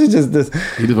guy Chris is just this.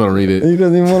 He doesn't want to read it. He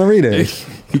doesn't even want to read it.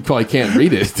 He probably can't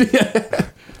read it.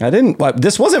 I didn't. Well,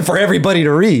 this wasn't for everybody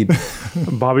to read.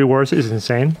 Bobby Worth is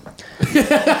insane.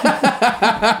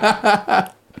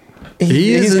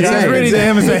 He's insane. pretty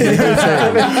damn insane.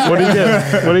 What did you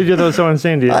do? What did you do that was so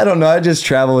insane to you? I don't know. I just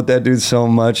traveled with that dude so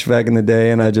much back in the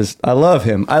day, and I love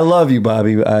him. I love you,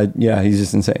 Bobby. Yeah, he's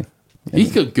just insane.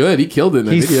 He's good. He killed it in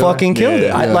the He video. fucking killed it.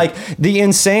 Yeah. I like the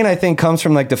insane. I think comes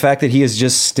from like the fact that he is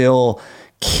just still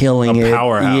killing A it.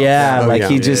 powerhouse. Yeah, Oh, like yeah.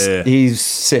 he just he's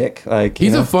sick. Like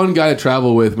He's a fun guy to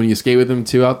travel with when you skate with him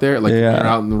too out there. Like when you're out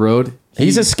on the road.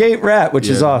 He's a skate rat, which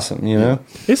is Yeah. awesome. You know,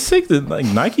 It's sick that like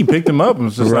Nike picked him up and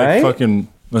was just Right? like fucking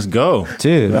let's go.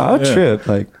 dude, I'll Yeah. trip.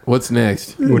 Like What's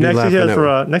next? What are you Next he laughing has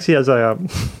at? next he has a.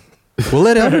 We'll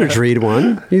let Eldridge read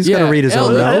one. He's gonna read his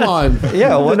own Come note. on.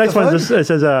 yeah, The what next the one fuck? just it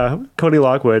says Cody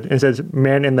Lockwood and it says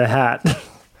 "Man in the Hat."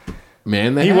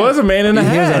 Man, He was a man in the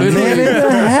hat. Man in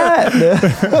the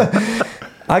hat.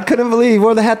 I couldn't believe he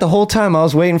wore the hat the whole time. I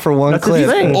was waiting for one That's his clip.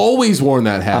 thing. always worn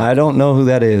that hat. I don't know who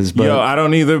that is, but Yo, I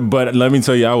don't either, but let me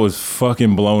tell you, I was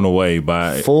fucking blown away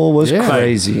by it. Full was Yeah.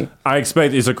 crazy. I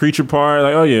expect it's a creature part,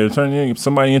 like, oh yeah,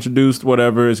 somebody introduced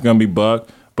whatever, it's gonna be Buck.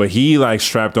 But he like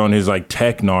strapped on his like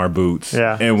Technar boots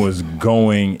and was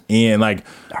going in like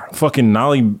fucking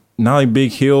Nolly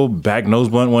Big Hill back nose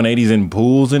blunt 180s in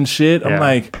pools and shit. I'm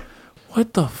like,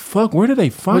 what the fuck? Where did they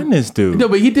find this dude? No,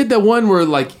 but he did that one where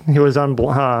like He was on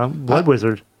Blood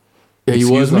Wizard. yeah, he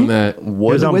was on that. He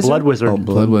was on Blood Wizard. Oh,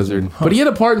 Blood Wizard. But he had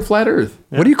a part in Flat Earth.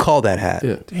 What do you call that hat?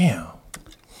 Yeah. Damn.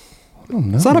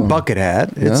 It's not a bucket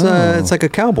hat. It's it's like a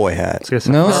cowboy hat. No, it's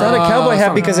not a cowboy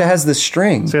hat because it has the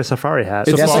string. It's like a safari hat.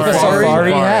 It's like a safari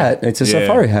Safari. hat. It's a Yeah.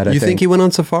 safari hat. I You think he went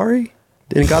on safari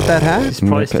and got that hat? He's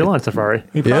probably still on safari.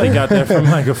 He probably got that from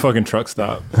like a fucking truck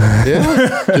stop.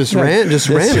 Yeah, just ran it. Just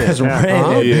ran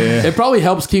Huh? it. Yeah. It probably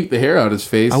helps keep the hair out of his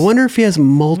face. I wonder if he has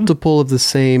multiple of the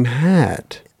same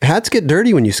hat. Hats get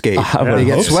dirty when you skate. They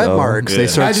get sweat marks. They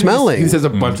start smelling. He says a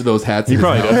bunch of those hats. He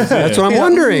probably does. That's what I'm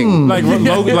wondering.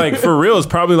 Like for real, it's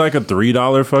probably like a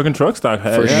 $3 fucking truck stock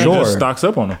hat. For sure. Just stocks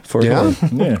up on them. For sure.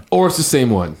 Yeah. Or it's the same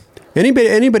one.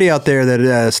 Anybody out there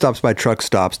that stops by truck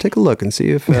stops, take a look and see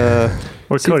if Or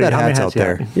see if Cody, that how many hat's hats out you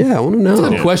there. have? Yeah, I want to know. That's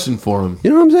a good question for him.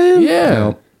 You know what I'm saying?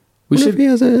 Yeah. We Wonder if he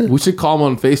has a- should call him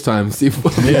on FaceTime and see if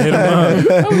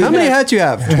How many hats you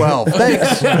have? 12.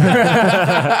 Thanks.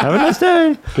 Have a nice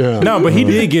day. No, but he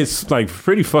did get like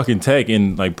pretty fucking tech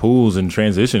in like pools and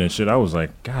transition and shit. I was like,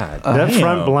 God, That damn.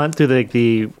 front blunt through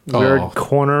the weird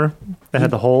corner that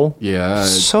had the hole. Yeah.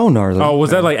 So gnarly. Oh,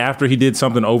 was that like after he did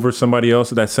something over somebody else?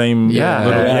 That same Yeah.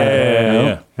 little,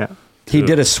 Yeah. He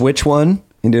did a switch one.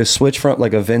 He did a switch front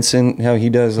like a Vincent, how he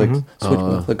does like switch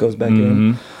one that goes back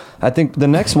in. I think the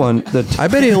next one, I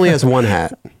bet he only has one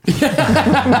hat.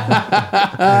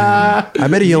 I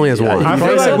bet he only has one. I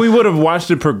feel like we would have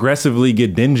watched it progressively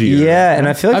get dingier. yeah, and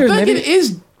I feel like I there's think maybe it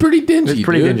is pretty dingy. It's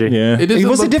pretty dude. dingy. Yeah. It doesn't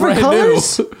was it look different brand new.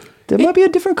 colors? There might be a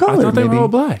different color. I thought they maybe. were all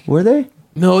black. Were they?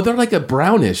 No, they're like a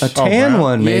brownish. A tan brown.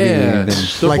 one, maybe. Yeah. Even.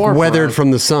 They're Like more weathered brown.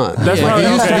 from the sun. That's Yeah. probably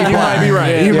It used to be you black. might be right.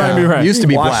 Yeah. You might be right. Used to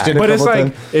be Watched black. it. But it's couple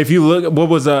like if you look, what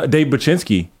was Dave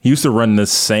Baczynski? He used to run the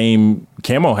same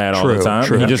camo hat all the True, time.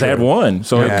 true, He just true. had one,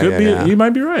 so Yeah, it could yeah, be. yeah. You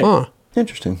might be right. Huh.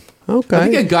 Interesting. Okay. I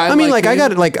think a guy I mean, like I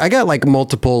me- got like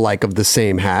multiple like of the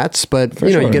same hats, but you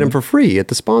know, sure. you get them for free at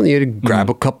the spawn. You grab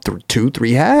a cup, 2,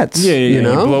 3 hats. Yeah, You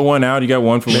know, blow one out, you got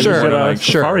one for Sure, maybe like,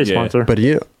 sure. Safari Yeah. sponsor. but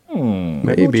you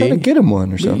Maybe we'll try to maybe get him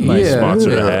one or something. Nice Yeah. sponsor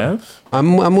to Yeah. have.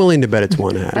 I'm willing to bet it's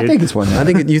one hat. I think it's one. I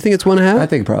think you think it's one hat. I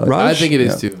think probably. Raj? I think it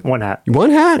is too. One hat.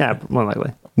 one hat. Yeah, more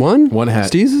likely. One hat.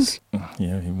 Steezes?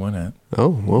 Yeah, he won that.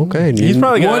 Oh, okay. He's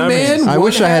probably got One man. I one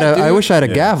wish I had hat, a. I dude. wish I had a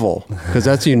gavel because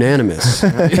that's unanimous.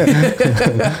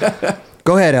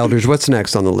 Go ahead, Eldridge. What's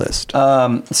next on the list?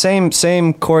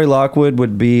 Same Corey Lockwood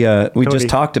would be. We Cody. just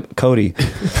talked to Cody.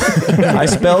 I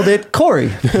spelled it Corey.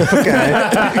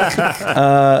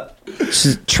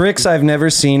 Tricks I've never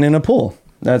seen in a pool.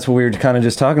 That's what we were kind of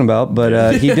just talking about.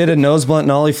 But he did a nose blunt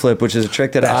nollie flip, which is a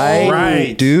trick that I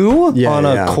Right. do Yeah, on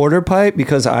yeah. a quarter pipe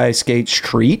because I skate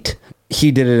street. He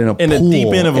did it in a In the pool. deep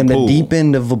end of a in pool. the deep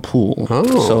end of a pool.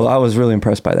 Oh. So I was really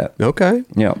impressed by that. Okay.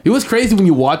 Yeah. It was crazy when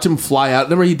you watch him fly out.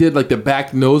 Remember he did like the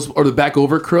back nose or the back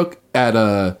over crook at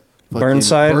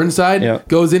Burnside? Burnside Yeah.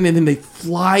 goes in and then they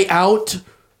fly out.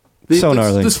 They So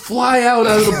gnarly. Just fly out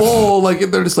of the bowl like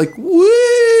they're just like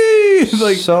whee!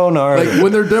 Like So gnarly. Like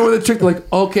when they're done with the trick, they're like,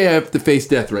 okay, I have to face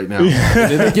death right now. And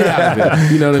then they get out of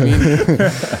it. You know what I mean?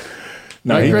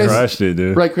 No, Right, he Chris? crushed it,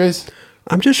 dude. Right, Chris?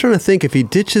 I'm just trying to think if he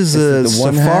ditches a the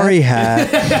one safari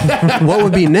hat, what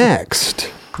would be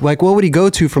next? Like, what would he go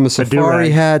to from a safari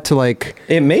do-rag. hat to like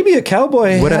It may be a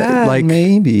cowboy What I- hat. like-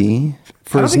 maybe.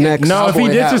 for his next? No, if he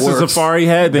Cowboy hat ditches the works. safari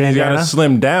hat, then he's got to Bandana?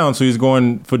 slim down, so he's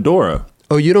going fedora.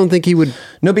 Oh, you don't think he would?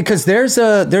 No, because there's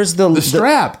the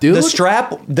strap, dude. The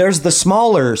strap. There's the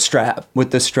smaller strap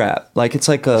with the strap. Like it's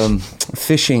like a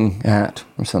fishing hat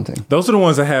or something. Those are the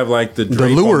ones that have like the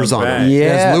drape lures on back. them. He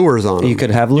has lures on You them.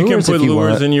 could have You lures can put if you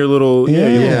lures want. in your little your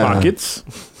Yeah. little pockets.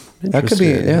 That could be.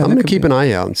 Yeah, I'm that gonna could keep be. an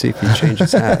eye out and see if he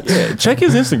changes hats. Check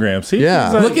his Instagram. See, Yeah.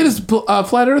 he's like- Look at his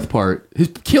flat Earth part. He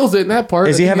kills it in that part.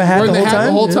 Does he I have think a hat he's the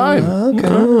wearing whole time? The whole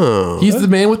time. Oh. He's the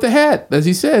man with the hat, as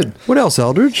he said. What else,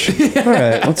 Eldridge? All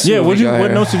right. Let's see Yeah, what we got what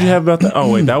here. notes did you have about that?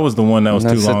 Oh wait, that was the one that was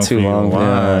That's too long. too for you to long,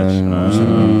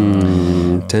 watch.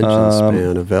 Attention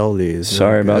span of Eldie's.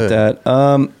 Sorry about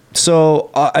that. So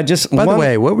I just. By the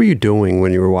way, what were you doing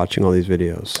when you were watching all these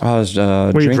videos? I was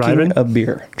you drinking driving? a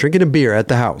beer. Drinking a beer at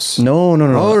the house. No. Oh,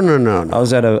 no. I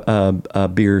was at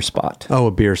a beer spot. Oh,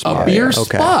 a beer spot. A beer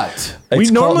Okay. spot. We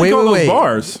It's normally wait, call wait, those wait.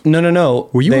 bars. No.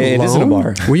 Were you alone? It isn't a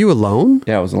bar. Were you alone?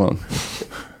 Yeah, I was alone.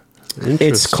 It's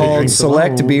Interesting. called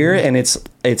Select alone. Beer, and it's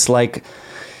like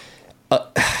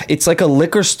a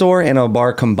liquor store and a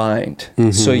bar combined.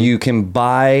 So you can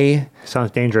buy.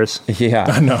 Sounds dangerous. Yeah,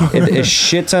 I know. A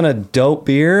shit ton of dope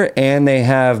beer, and they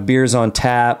have beers on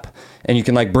tap, and you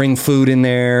can like bring food in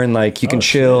there, and like you can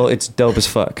chill. It's dope as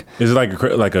fuck. Is it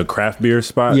like a craft beer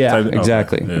spot? Yeah, type? Okay,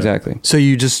 exactly, yeah. exactly. So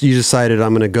you decided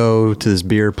I'm going to go to this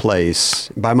beer place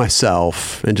by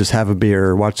myself and just have a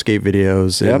beer, watch skate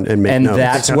videos, and make notes.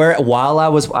 That's where while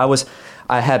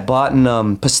I had bought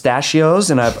pistachios,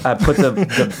 and I put the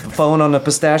phone on the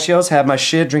pistachios, had my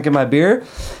shit, drinking my beer,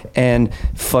 and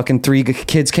fucking 3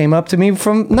 kids came up to me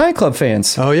from nightclub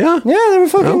fans. Oh yeah, Yeah, they were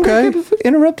fucking Okay.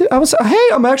 interrupted. I was, hey,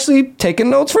 I'm actually taking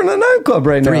notes for the nightclub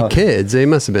right 3 now. kids. They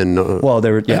must have been. Well, they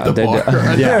were, yeah, the they, bar.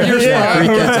 yeah, 3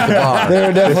 kids at the bar. they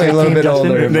were definitely a little bit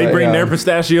older. They but, bring yeah. their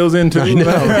pistachios in too.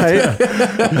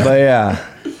 But yeah.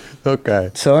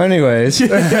 Okay. So, anyways,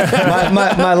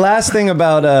 my last thing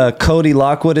about Cody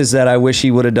Lockwood is that I wish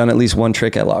he would have done at least one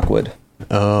trick at Lockwood.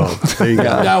 Oh, there you go.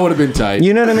 That would have been tight.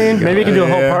 You know what I mean? Maybe you can do a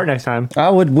whole part next time. I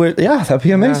would yeah, that'd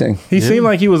be amazing. He seemed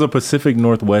like he was a Pacific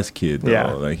Northwest kid, though.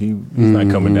 Yeah. Like, he's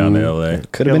not coming down to L.A.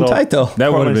 Could have been tight, though.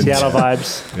 That would have been Seattle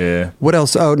vibes. Yeah. What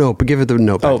else? Oh, no, but give it the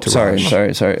note back to sorry.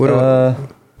 Raj.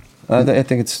 I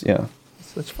think it's, yeah.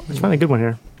 Let's find a good one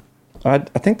here. I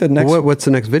think the next... What's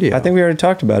the next video? I think we already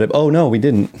talked about it. Oh, no, we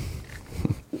didn't.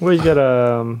 Well, you got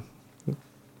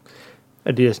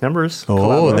Adidas numbers.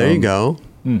 Oh, there you go.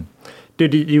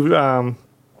 Dude,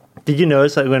 did you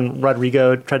notice that when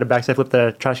Rodrigo tried to backside flip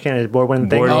the trash can, his board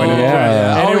went thing?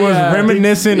 And it was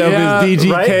reminiscent of his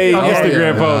DGK Right?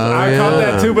 Instagram post. I caught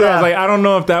that too, but I was like, I don't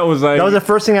know if that was like... That was the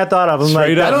first thing I thought of. I'm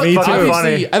Straight like, up, me too.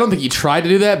 Obviously, I don't think he tried to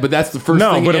do that, but that's the first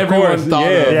thing but of everyone course, thought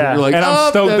of. yeah. You're like, and I'm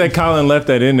stoked that Colin left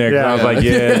that in there because I was like,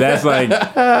 yeah, that's like,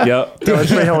 yep. That's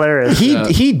pretty hilarious.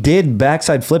 He did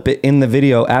backside flip it in the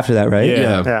video after that, right?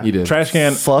 Yeah, he did. Trash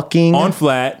can fucking on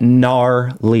flat,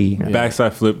 gnarly.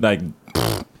 backside flip, like...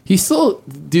 He's still,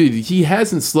 dude, he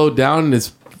hasn't slowed down, and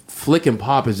his flick and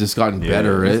pop has just gotten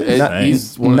better.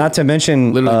 He's not to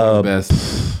mention literally one of the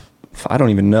best. I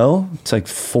don't even know. It's like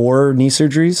 4 knee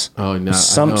surgeries. Oh, no.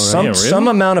 Some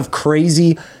amount of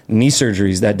crazy knee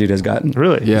surgeries that dude has gotten.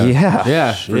 Really?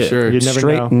 Yeah, for sure. You'd never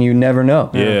know. And you never know.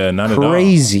 Yeah, not at all.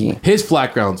 Crazy. His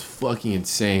flat ground's fucking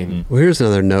insane. Well, here's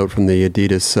another note from the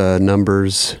Adidas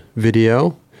numbers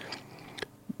video.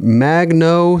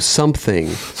 Magno something.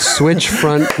 Switch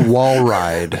front wall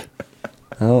ride.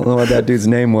 I don't know what that dude's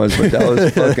name was, but that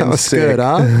was fucking that was sick. good,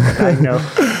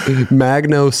 huh?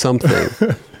 Magno something.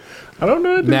 I don't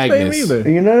know his name either.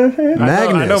 You know what I'm saying?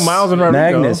 Magnus. I know Miles and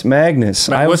Rodrigo. Magnus.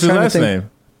 What's his last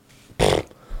name?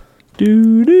 Oh,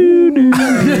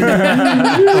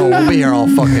 we'll be here all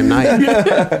fucking night. I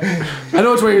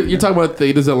know it's where you're talking about.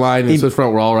 He does a line and switch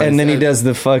front wall right, and then he does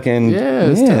the fucking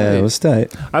it was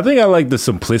tight. I think I like the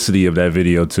simplicity of that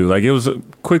video too. Like it was a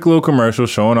quick little commercial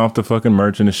showing off the fucking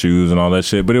merch and the shoes and all that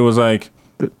shit, but it was like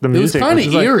the music. It was kind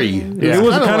of eerie. It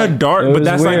was kind of dark, but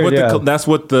that's weird, like what that's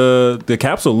what the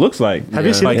capsule looks like. Have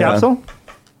you seen the capsule?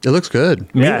 It looks good.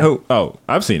 Oh,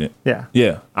 I've seen it.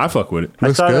 Yeah, I fuck with it.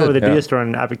 I saw it over the good. Adidas store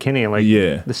in Abbot Kinney, and like,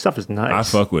 this stuff is nice. I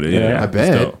fuck with it. Yeah, I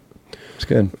bet. It's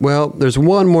good. Well, there's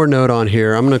one more note on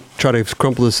here. I'm going to try to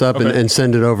crumple this up and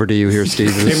send it over to you here,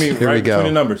 Steve. Give me Here right we go.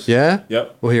 between the numbers. Yeah?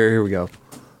 Yep. Well, here we go.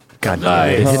 God damn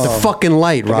it. Hit the fucking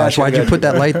light, Raj. Why'd you put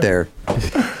that light there?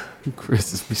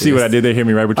 Chris is See what I did there? Hear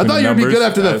me right I between the thought numbers. you'd be good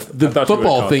after the I thought you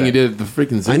football would've thing caught you that. did at the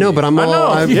freaking I know, but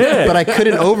but I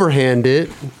couldn't overhand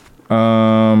it.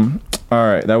 All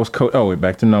right, that was wait,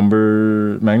 back to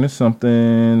number Magnus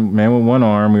something. Man with one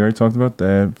arm. We already talked about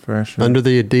that. Fresh. Under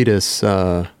the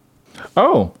Adidas.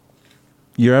 Oh,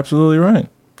 you're absolutely right.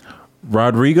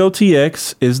 Rodrigo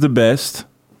TX is the best.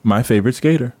 My favorite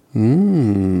skater.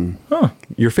 Your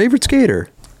favorite skater?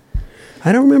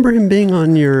 I don't remember him being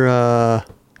on your.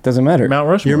 Doesn't matter. Mount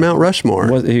Rushmore. Your Mount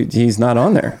Rushmore. He's not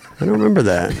on there. I don't remember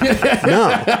that. No,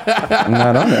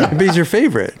 Not on there. but he's your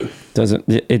favorite. Doesn't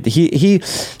he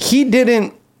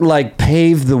didn't like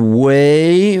pave the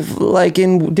way like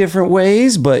in different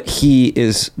ways, but he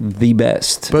is the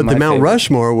best. But My the Mount favorite.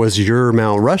 Rushmore was your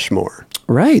Mount Rushmore.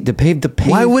 Right, the pave.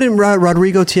 Why wouldn't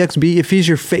Rodrigo TX be, if he's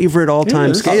your favorite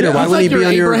all-time skater? Why wouldn't he be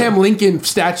on your Abraham Lincoln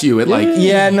statue at like?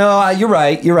 Yeah, no, you're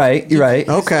right.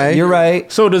 Okay, you're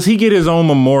right. So does he get his own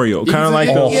memorial? Kind of like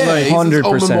he's his own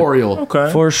 100%. memorial.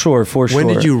 Okay. For sure. When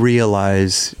did you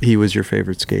realize he was your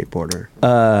favorite skateboarder?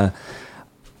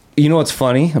 You know what's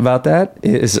funny about that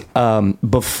is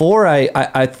before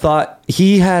I thought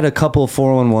he had a couple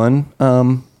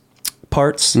 411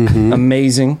 parts,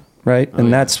 amazing, right?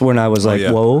 And that's when I was like,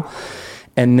 whoa.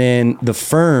 And then the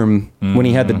Firm, when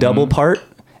he had the double part,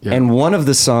 and one of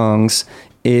the songs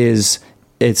it's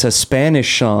a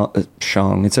Spanish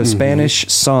song. It's a Spanish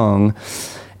song,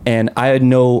 and I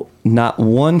know not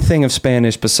one thing of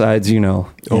Spanish besides,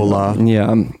 Hola.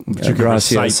 Yeah, But you can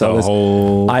gracias. recite the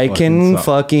whole I can song.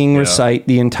 fucking recite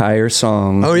the entire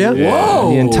song. Oh yeah?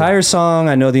 Whoa! The entire song.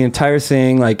 I know the entire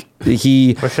thing. Like Let's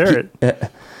hear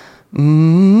it.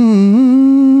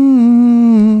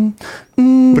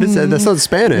 But it's that sounds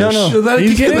Spanish. No.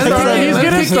 He's getting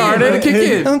started. Let it kick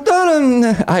in. That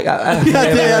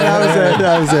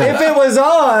was it. If it was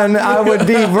on, I would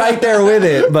be right there with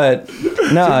it. But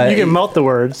no, You can melt the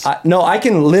words. I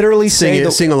can literally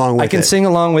Sing along with I can it. sing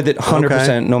along with it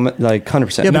 100%. No, like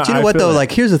 100%. Yeah, but you know I what feel though? that.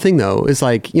 Like, here's the thing though. Is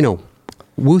like,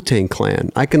 Wu-Tang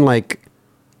Clan. I can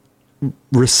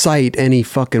recite any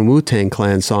fucking Wu-Tang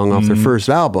Clan song off their first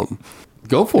album.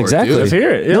 Go for Exactly. it, dude. Let's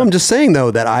hear it. Yeah. No, I'm just saying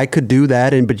though that I could do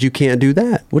that, but you can't do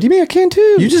that. What do you mean I can't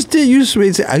too? You just did. You just say,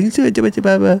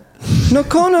 no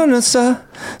corner, no sir.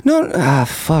 No,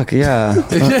 fuck yeah.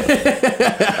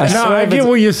 I get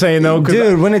what you're saying though,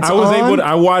 dude. When it's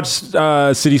I watched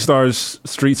City Stars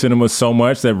Street Cinema so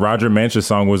much that Roger Mancha's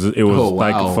song was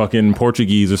like fucking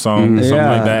Portuguese or something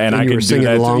like that, and I could do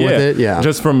that along with it. Yeah,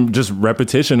 just from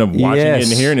repetition of watching it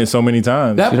and hearing it so many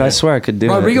times. Dude, I swear I could do it.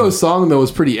 Rodrigo's song though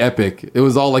was pretty epic. It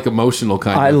was all like emotional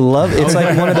kind of. I love it. It's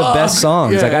like one of the best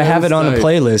songs. Yeah, like I have it on a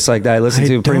playlist like that I listen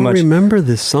to pretty much. I don't remember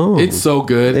this song. It's so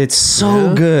good. It's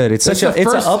so good. It's such a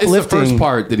it's an uplifting. It's the first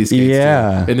part that he skates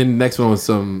to. And then the next one was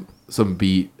some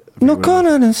beat. No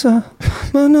corner, no sir.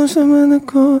 No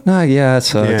corner. Nah, yeah, it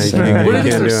sucks. What did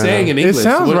you saying in English? It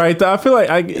sounds right though. I feel like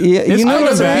it's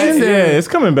coming back. Yeah, it's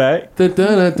coming back.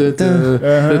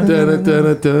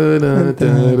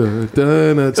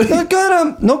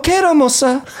 No quiero,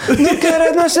 moza. No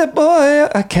quiero, no se boy.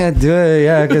 I can't do it.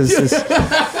 Yeah, because.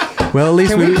 Well, at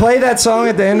least can we play that song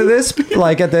at the end of this?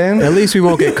 Like at the end? At least we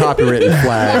won't get copyrighted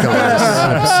flag on this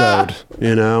episode.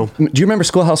 You know. Do you remember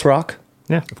Schoolhouse Rock?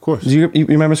 Yeah, of course. Do you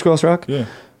remember Schoolhouse Rock? Yeah.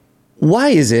 Why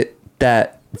is it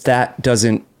that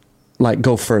doesn't like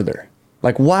go further?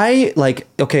 Like why? Like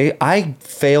okay, I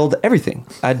failed everything.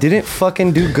 I didn't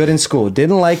fucking do good in school.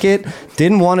 Didn't like it.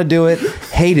 Didn't want to do it.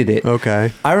 Hated it.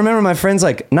 Okay. I remember my friends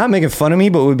like not making fun of me,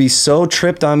 but would be so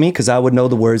tripped on me because I would know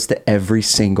the words to every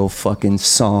single fucking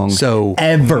song. So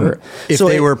ever. If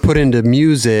they were put into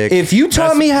music, if you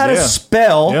taught me how to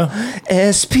spell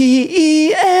SPELL,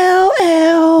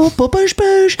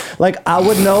 like I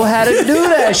would know how to do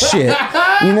that shit.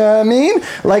 You know what I mean?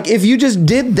 Like if you just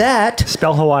did that,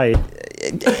 spell Hawaii.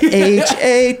 HAWA.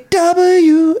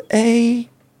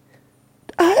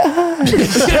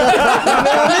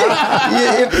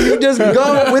 If you just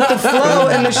go with the flow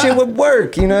and the shit would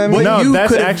work, you know what I mean? No,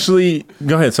 that's actually.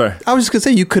 Go ahead. Sorry. I was just gonna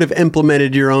say you could have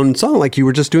implemented your own song like you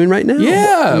were just doing right now.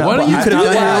 Yeah. No, why don't you could have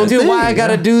done your own thing? Why I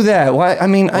gotta do that? Why? I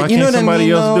mean, Why you know can't what I mean?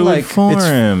 somebody else do it for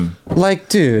him? Like,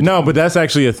 dude. No, but that's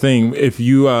actually a thing. If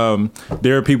you,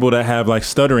 there are people that have like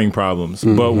stuttering problems,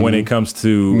 but when it comes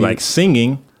to like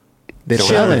singing, they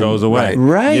don't it goes away.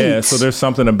 Right. Yeah. So there's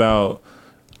something about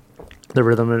the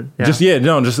rhythm and just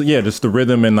the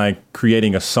rhythm and like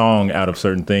creating a song out of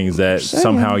certain things that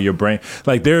somehow your brain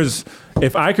like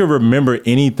if I could remember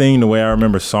anything the way I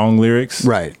remember song lyrics.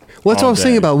 Right. Well, that's what I was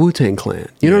saying about Wu-Tang Clan.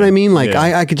 You know what I mean? Like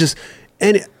I could just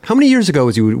and how many years ago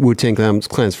was Wu-Tang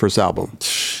Clan's first album?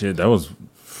 Shit, that was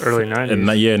early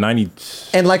 90s. 90.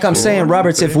 And like I'm saying,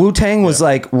 Roberts, if Wu-Tang was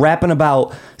like rapping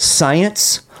about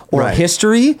science or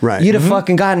history, you'd have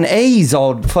fucking gotten A's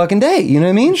all fucking day. You know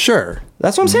what I mean? Sure.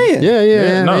 That's what I'm saying. Yeah.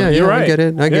 You're right.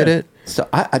 I get it. So,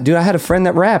 dude, I had a friend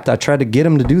that rapped. I tried to get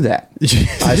him to do that.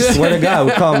 I swear to God,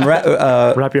 we call him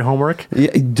rap your homework.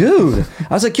 Yeah, dude,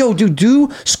 I was like, yo, dude,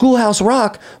 do Schoolhouse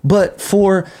Rock, but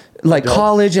for like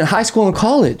college and high school and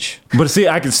college. But see,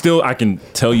 I can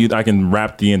tell you, I can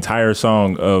rap the entire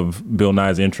song of Bill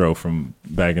Nye's intro from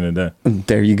back in the day.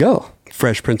 There you go.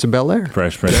 Fresh Prince of Bel-Air.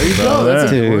 Fresh Prince of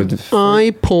Bel-Air. Dude.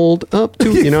 I pulled up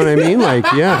to, you know what I mean? Like,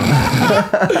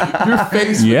 yeah. Your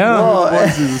face.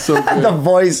 Is so good. The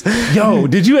voice. Yo,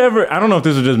 did you ever, I don't know if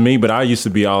this was just me, but I used to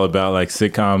be all about like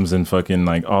sitcoms and fucking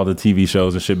like all the TV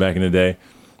shows and shit back in the day.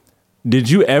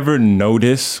 Did you ever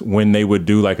notice when they would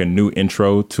do like a new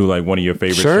intro to like one of your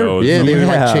favorite shows? Yeah, they would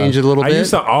like change it a little bit. I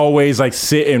used to always like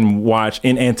sit and watch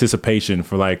in anticipation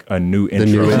for like a new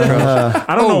intro.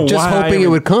 I don't know just why. hoping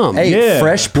it would come. Hey,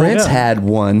 Fresh Prince had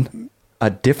one. A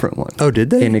different one. Oh,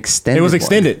 did they? An extended. It was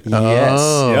extended. One. Yes.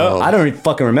 Yep. I don't even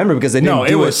fucking remember because they didn't. No,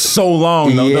 it was so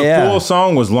long. Though. The full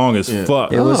song was long as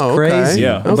fuck. It was crazy.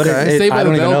 Yeah, but I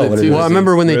don't even know what it is. Well, I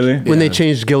remember when they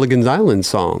changed Gilligan's Island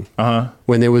song.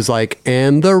 When it was like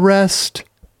and the rest,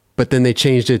 but then they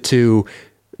changed it to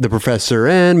the Professor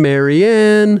and Mary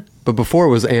Ann. But before it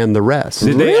was and the rest.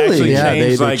 Did they actually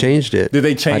change? They changed it. Did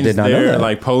they change their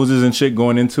like poses and shit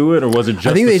going into it, or was it just?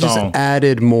 I think the they song? just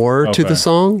added more to the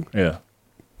song. Yeah.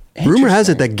 Rumor has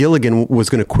it that Gilligan was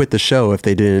going to quit the show if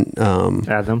they didn't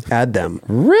add them.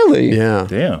 Really? Yeah.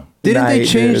 Damn. Didn't they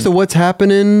change the What's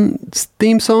Happening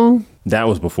theme song? That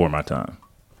was before my time.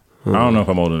 I don't know if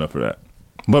I'm old enough for that,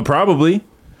 but probably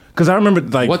because I remember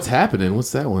like What's Happening.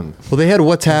 What's that one? Well, they had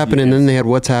What's Happening, then they had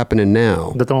What's Happening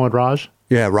Now. The one with Raj.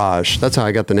 Yeah, Raj. That's how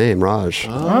I got the name, Raj.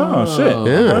 Oh shit.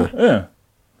 Yeah. Yeah.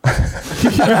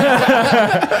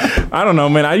 I don't know,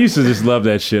 man. I used to just love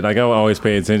that shit. Like I would always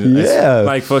pay attention. Yeah. It's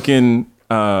like fucking.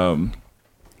 Well,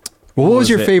 what was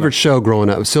your favorite show growing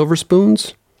up? Silver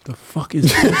Spoons? The fuck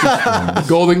is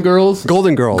Golden Girls?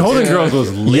 Golden Girls. Golden Girls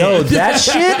was lit. Yo, that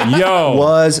shit Yo.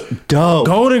 was dope.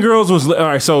 Golden Girls was lit. All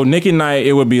right, so Nick at Night,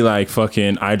 it would be like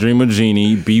fucking I Dream of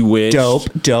Jeannie,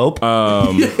 Bewitched. Dope.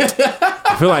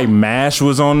 I feel like MASH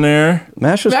was on there.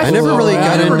 MASH was. I never really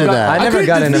got into that. I never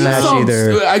got into MASH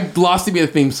either. I lost to be a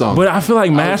theme song. But I feel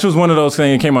like MASH was one of those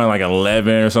things that came out like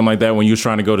 11 or something like that when you was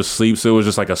trying to go to sleep. So it was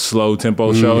just like a slow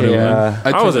tempo show. Yeah.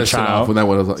 I was a turned that shit off child. when that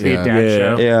one was on.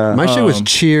 Yeah. Yeah. My shit was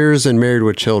Cheers and Married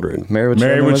with Children. Married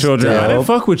Married with was Children. I didn't dope.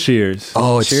 fuck with Cheers.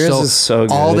 Oh, it's Cheers is so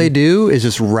good. All they do is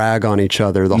just rag on each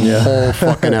other the whole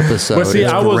fucking episode. But see,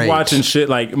 It's I was great. watching shit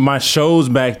like my shows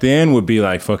back then would be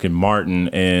like fucking Martin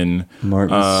and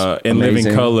Living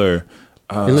amazing. Color.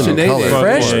 Sinead.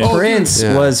 Fresh Oh, Prince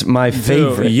yeah. was my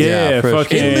favorite. Yeah, Fresh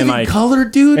fucking And Living like Color,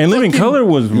 dude. and Living Fucking Color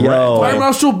was Fire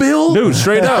Marshal Bill. dude,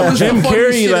 straight That up. was Jim the funniest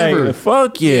Carrey, shit like ever.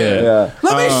 fuck yeah.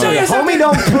 Let me show you Homie, something.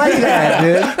 don't play that,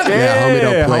 dude. Yeah, homie,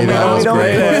 don't play that. Homie Homie don't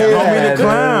play play that. that, Homie the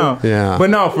clown. Yeah. But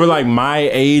no, for like my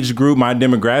age group, my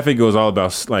demographic, it was all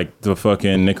about like the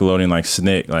fucking Nickelodeon, like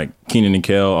Snick, like Keenan and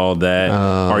Kel, all that.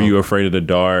 Are You Afraid of the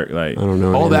Dark? Like I don't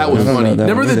know. All that was I don't know funny. that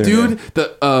Remember one the either, dude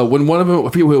that when one of them, I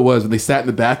forget who it was, when they sat in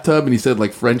the bathtub and he said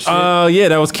like French shit. yeah,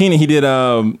 that was Keenan. He did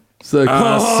It's like,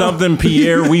 something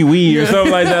Pierre Wee Wee or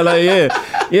something like that. Like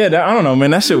yeah. I don't know, man.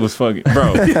 That shit was fucking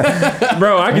bro.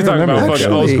 I can talk about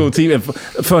fucking old school TV,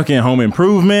 fucking Home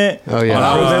Improvement. Oh yeah.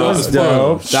 That was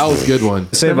dope. That was a good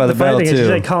one. Saved by the funny Bell thing is, she's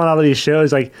too. like calling out all these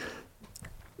shows, like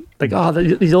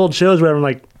these old shows where I'm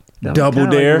like, Double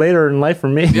kinda Dare. like later in life for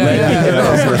me. For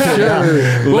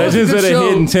sure. Legends of the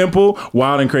Hidden Temple,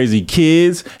 Wild and Crazy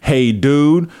Kids, Hey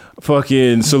Dude,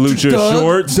 fucking Salute Your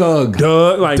Shorts, Doug,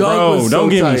 like Doug bro, was don't so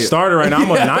get me tight. started right now. I'm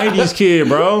a '90s kid,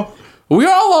 bro. We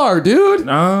all are, dude.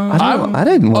 I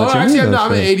didn't watch any actually, of those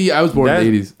I'm an shows. 80. I was born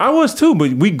in the 80s. I was too,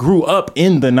 but we grew up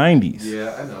in the '90s.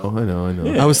 Yeah, I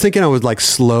know. I was thinking I would like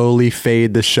slowly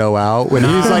fade the show out when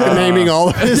he's like naming all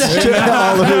of his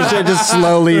shit, just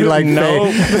slowly like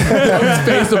fade.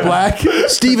 Face to Black.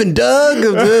 Steve and Doug,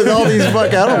 all these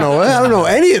fuck. I don't know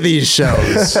any of these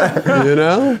shows. You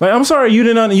know, Like, I'm sorry, you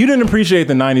didn't appreciate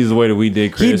the '90s the way that we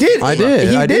did, Chris. He did. I did.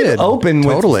 He I did. open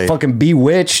Totally. with fucking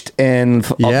Bewitched and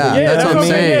Yeah, Yeah, that's what I'm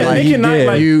saying. Yeah, Like, Nick he and Night,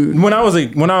 did.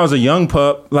 like, when I was a young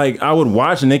pup, like I would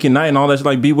watch Nick and Night and all that shit,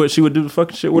 like be what she would do the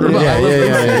fucking shit with her.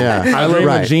 Yeah. I love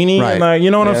Right, Genie, right. and like you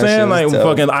know what I'm Yeah, saying? she Like was dope.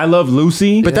 fucking I Love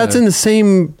Lucy. But that's in the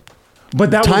same. But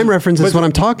that time reference is what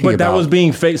I'm talking But that about. was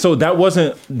being fake. So that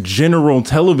wasn't general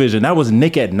television. That was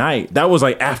Nick at Night. That was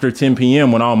like after 10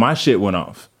 p.m. when all my shit went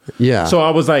off. Yeah. So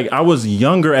I was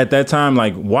younger at that time,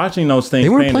 like watching those things. They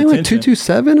weren't paying playing like attention.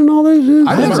 227 and all that shit.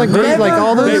 I That's never like heard great, like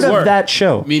all They those. were. that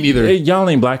show. Me neither. Hey, y'all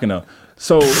ain't black enough.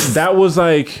 So that was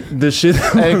like the shit.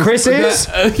 And Chris is.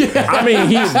 I mean,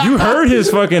 you heard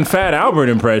his fucking Fat Albert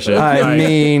impression. I Like,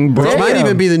 mean, bro. Which might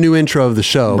even be the new intro of the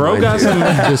show. Bro mind got you. some-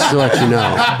 Just to let you know.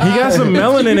 he got some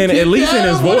melanin in it, at least in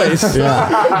his voice.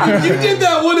 Yeah. If you did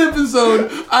that one episode,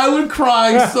 I would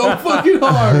cry so fucking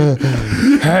hard.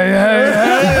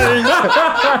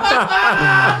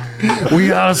 We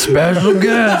got a special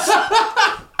guest.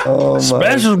 Oh,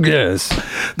 Special guest.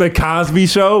 The Cosby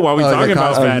Show. While we Oh, talking the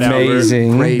about Cosby- Fat Albert,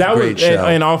 amazing. Great, that great was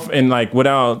show. and like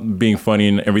without being funny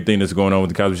and everything that's going on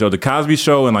with the Cosby Show, the Cosby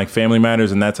Show and like Family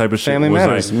Matters and that type of shit. Family was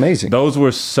Matters, like, amazing. Those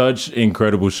were such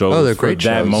incredible shows. Oh, they're for great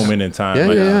that shows. moment in time. Yeah,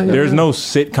 Like, yeah, there's no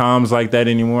sitcoms like that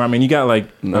anymore. I mean, you got like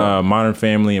Modern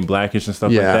Family and Blackish and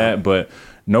stuff like Yeah. that, but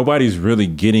nobody's really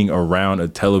getting around a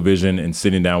television and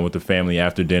sitting down with the family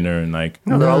after dinner and like.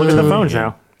 No, they're all looking at the phones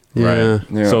now. Yeah.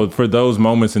 Right. So for those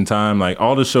moments in time, like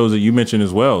all the shows that you mentioned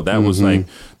as well, that was like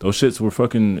those shits were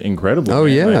fucking incredible. Oh,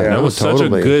 man. yeah. Like, Yeah, that was totally.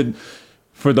 such a good.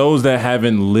 For those that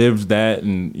haven't lived that,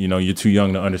 and you know you're too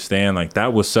young to understand, like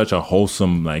that was such a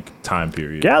wholesome like time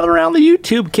period. Gather around the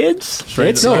YouTube, kids.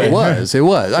 No, it was. It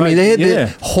was. I mean, they had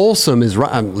the wholesome is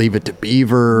right. Leave It to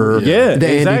Beaver. Yeah, the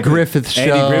Andy exactly. Griffith show,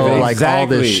 Andy Griffith, like all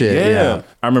this exactly. shit. Yeah.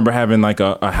 I remember having like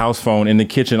a house phone in the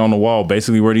kitchen on the wall,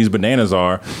 basically where these bananas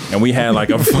are, and we had like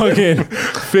a fucking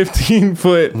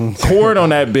 15-foot cord on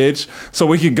that bitch, so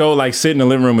we could go like sit in the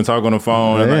living room and talk on the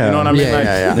phone. And, like, you know what I mean? Yeah, like,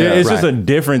 yeah. It's just Right. a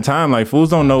different time. Like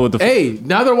fools don't know what the. Hey,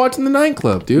 now they're watching the 9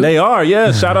 Club, dude. They are,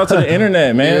 yeah. Shout out to the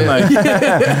internet, man. Like,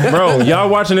 bro, y'all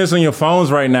watching this on your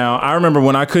phones right now. I remember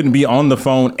when I couldn't be on the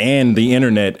phone and the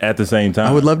internet at the same time.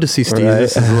 I would love to see Steve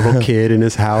as a little kid in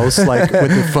his house, like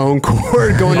with the phone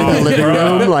cord going to the living room.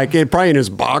 room, like probably in his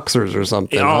boxers or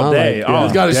something. All day. Like,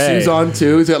 He's got his shoes on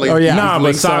too. He's got like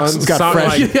but socks. He's got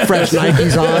fresh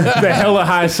Nikes on. The hella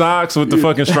high socks with the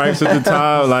fucking stripes at the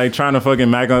top, like trying to fucking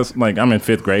like I'm in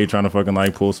 5th grade trying to fucking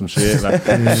like pull some shit, like,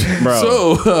 bro.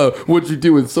 So what'd you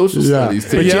do in social studies?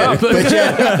 But you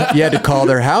had to call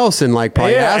their house and like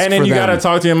probably ask and then for you them. gotta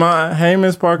talk to your mom. Hey,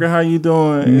 Miss Parker, how you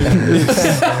doing?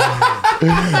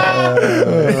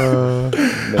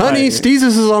 Honey, Steezus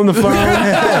is on the phone.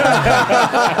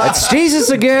 It's Jesus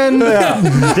again.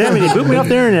 Damn it, he boot me off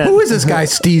the internet. Who is this guy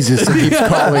Steezus that keeps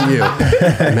calling you?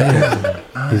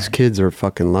 Man, these kids are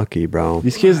fucking lucky, bro.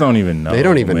 These kids don't even know. They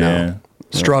don't even man. know.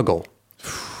 Struggle.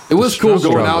 It was cool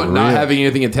going out and not having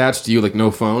anything attached to you, like no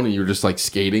phone, and you were just like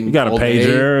skating. You got a all pager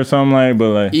day. or something like, but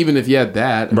like Even if you had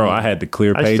that, bro, I had the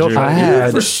clear I still pager. try.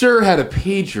 you for sure had a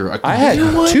pager. I had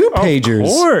 2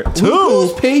 pagers.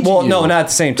 Who's paging Well, you? no, not at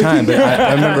the same time, but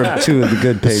I remember 2 of the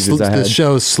good pages I The had.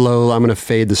 show's slow. I'm going to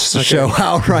fade the show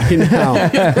out right now.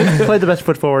 Play the best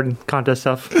foot forward contest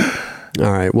stuff. All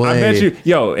right. Well, I bet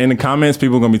you, in the comments,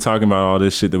 people are gonna be talking about all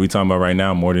this shit that we talking about right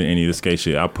now more than any of the skate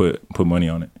shit. I put money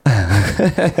on it.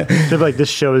 They're like, this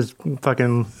show is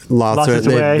fucking lost its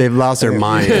way. They've lost their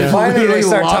mind. Finally, they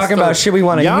start talking about shit we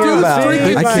want to hear about.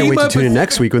 I can't wait to tune in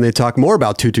next week when they talk more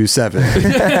about 227.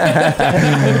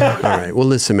 All right. Well,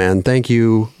 listen, man. Thank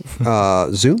you,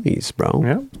 ZUMIEZ, bro.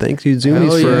 Yeah. Thank you,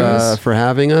 ZUMIEZ, for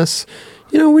having us.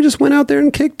 You know, we just went out there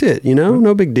and kicked it. You know,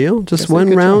 no big deal. Just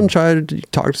went around, tried to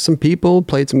talk to some people,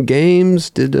 played some games,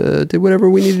 did whatever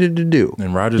we needed to do.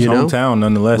 And Rogers' hometown,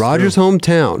 nonetheless. Rogers'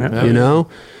 hometown. Yeah. You know.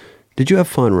 Did you have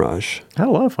fun, Rush? I had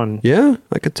a lot of fun. Yeah,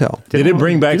 I could tell. Did it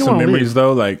bring back some memories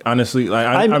though? Like honestly, like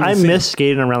I miss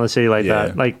skating around the city like Yeah.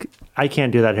 that. Like I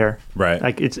can't do that here. Right.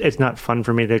 Like it's not fun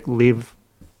for me to leave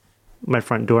my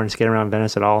front door and skate around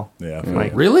Venice at all. Yeah.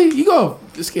 Like Really? You go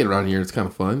just skate around here. It's kind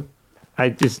of fun.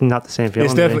 it's not the same feeling.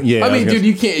 It's definitely I mean, dude,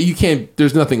 you can't.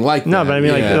 There's nothing like that. No, but I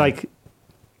mean, Yeah. like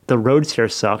the roads here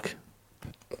suck.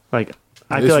 Like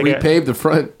I They feel just like repaved the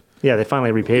front. yeah, they finally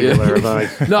repaved it. Whatever, but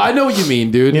like, No, I know what you mean,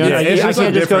 dude. you know, Yeah, like, it's I just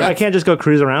can't a just go. different- I can't just go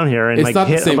cruise around here and It's like not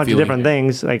the hit a same bunch of feeling. different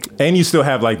things. Like And you still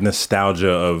have like nostalgia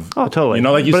of Oh, totally. You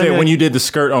know, like you But I said mean, when like- you did the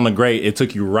skirt on the grate, it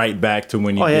took you right back to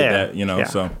when you Oh, did yeah. that. You know, Yeah.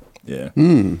 so yeah.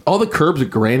 All the curbs are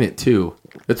granite too.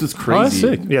 That's what's crazy. Oh, that's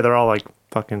sick. yeah, they're all like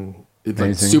fucking It's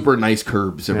like super nice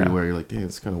curbs everywhere. You're like, damn,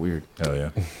 it's kind of weird. Hell yeah.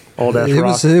 old ass It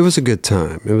rock. was a good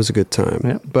time. It was a good time.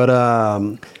 Yeah. But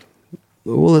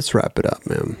well, let's wrap it up,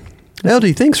 man.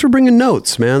 LD, thanks for bringing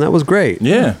notes, man. That was great.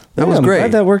 Yeah. That was I'm great.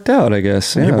 glad that worked out, I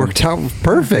guess. It Yeah. worked out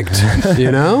perfect.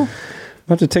 You know.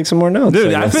 I'll have to take some more notes.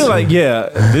 Dude, I guess. feel like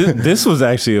this was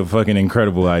actually a fucking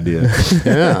incredible idea.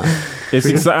 Yeah.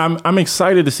 I'm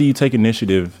excited to see you take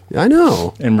initiative. I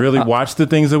know. And really watch the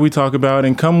things that we talk about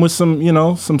and come with some,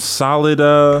 some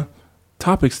solid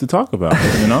topics to talk about,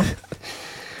 you know?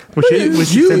 You're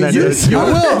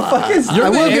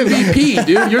the MVP,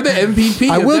 dude. You're the MVP.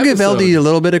 I of will the give episode. LD a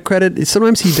little bit of credit.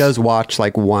 Sometimes he does watch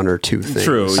like one or two things.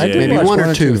 True, yeah. I did Maybe watch one one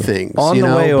or or two two. things. On the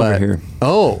way over here.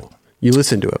 Oh, you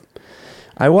listen to it.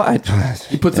 I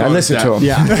puts it on listened to him.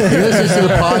 Yeah. He listens to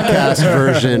the podcast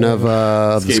version of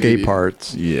the Skate skate video.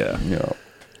 parts. Yeah.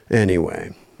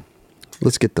 Anyway,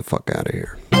 let's get the fuck out of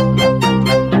here.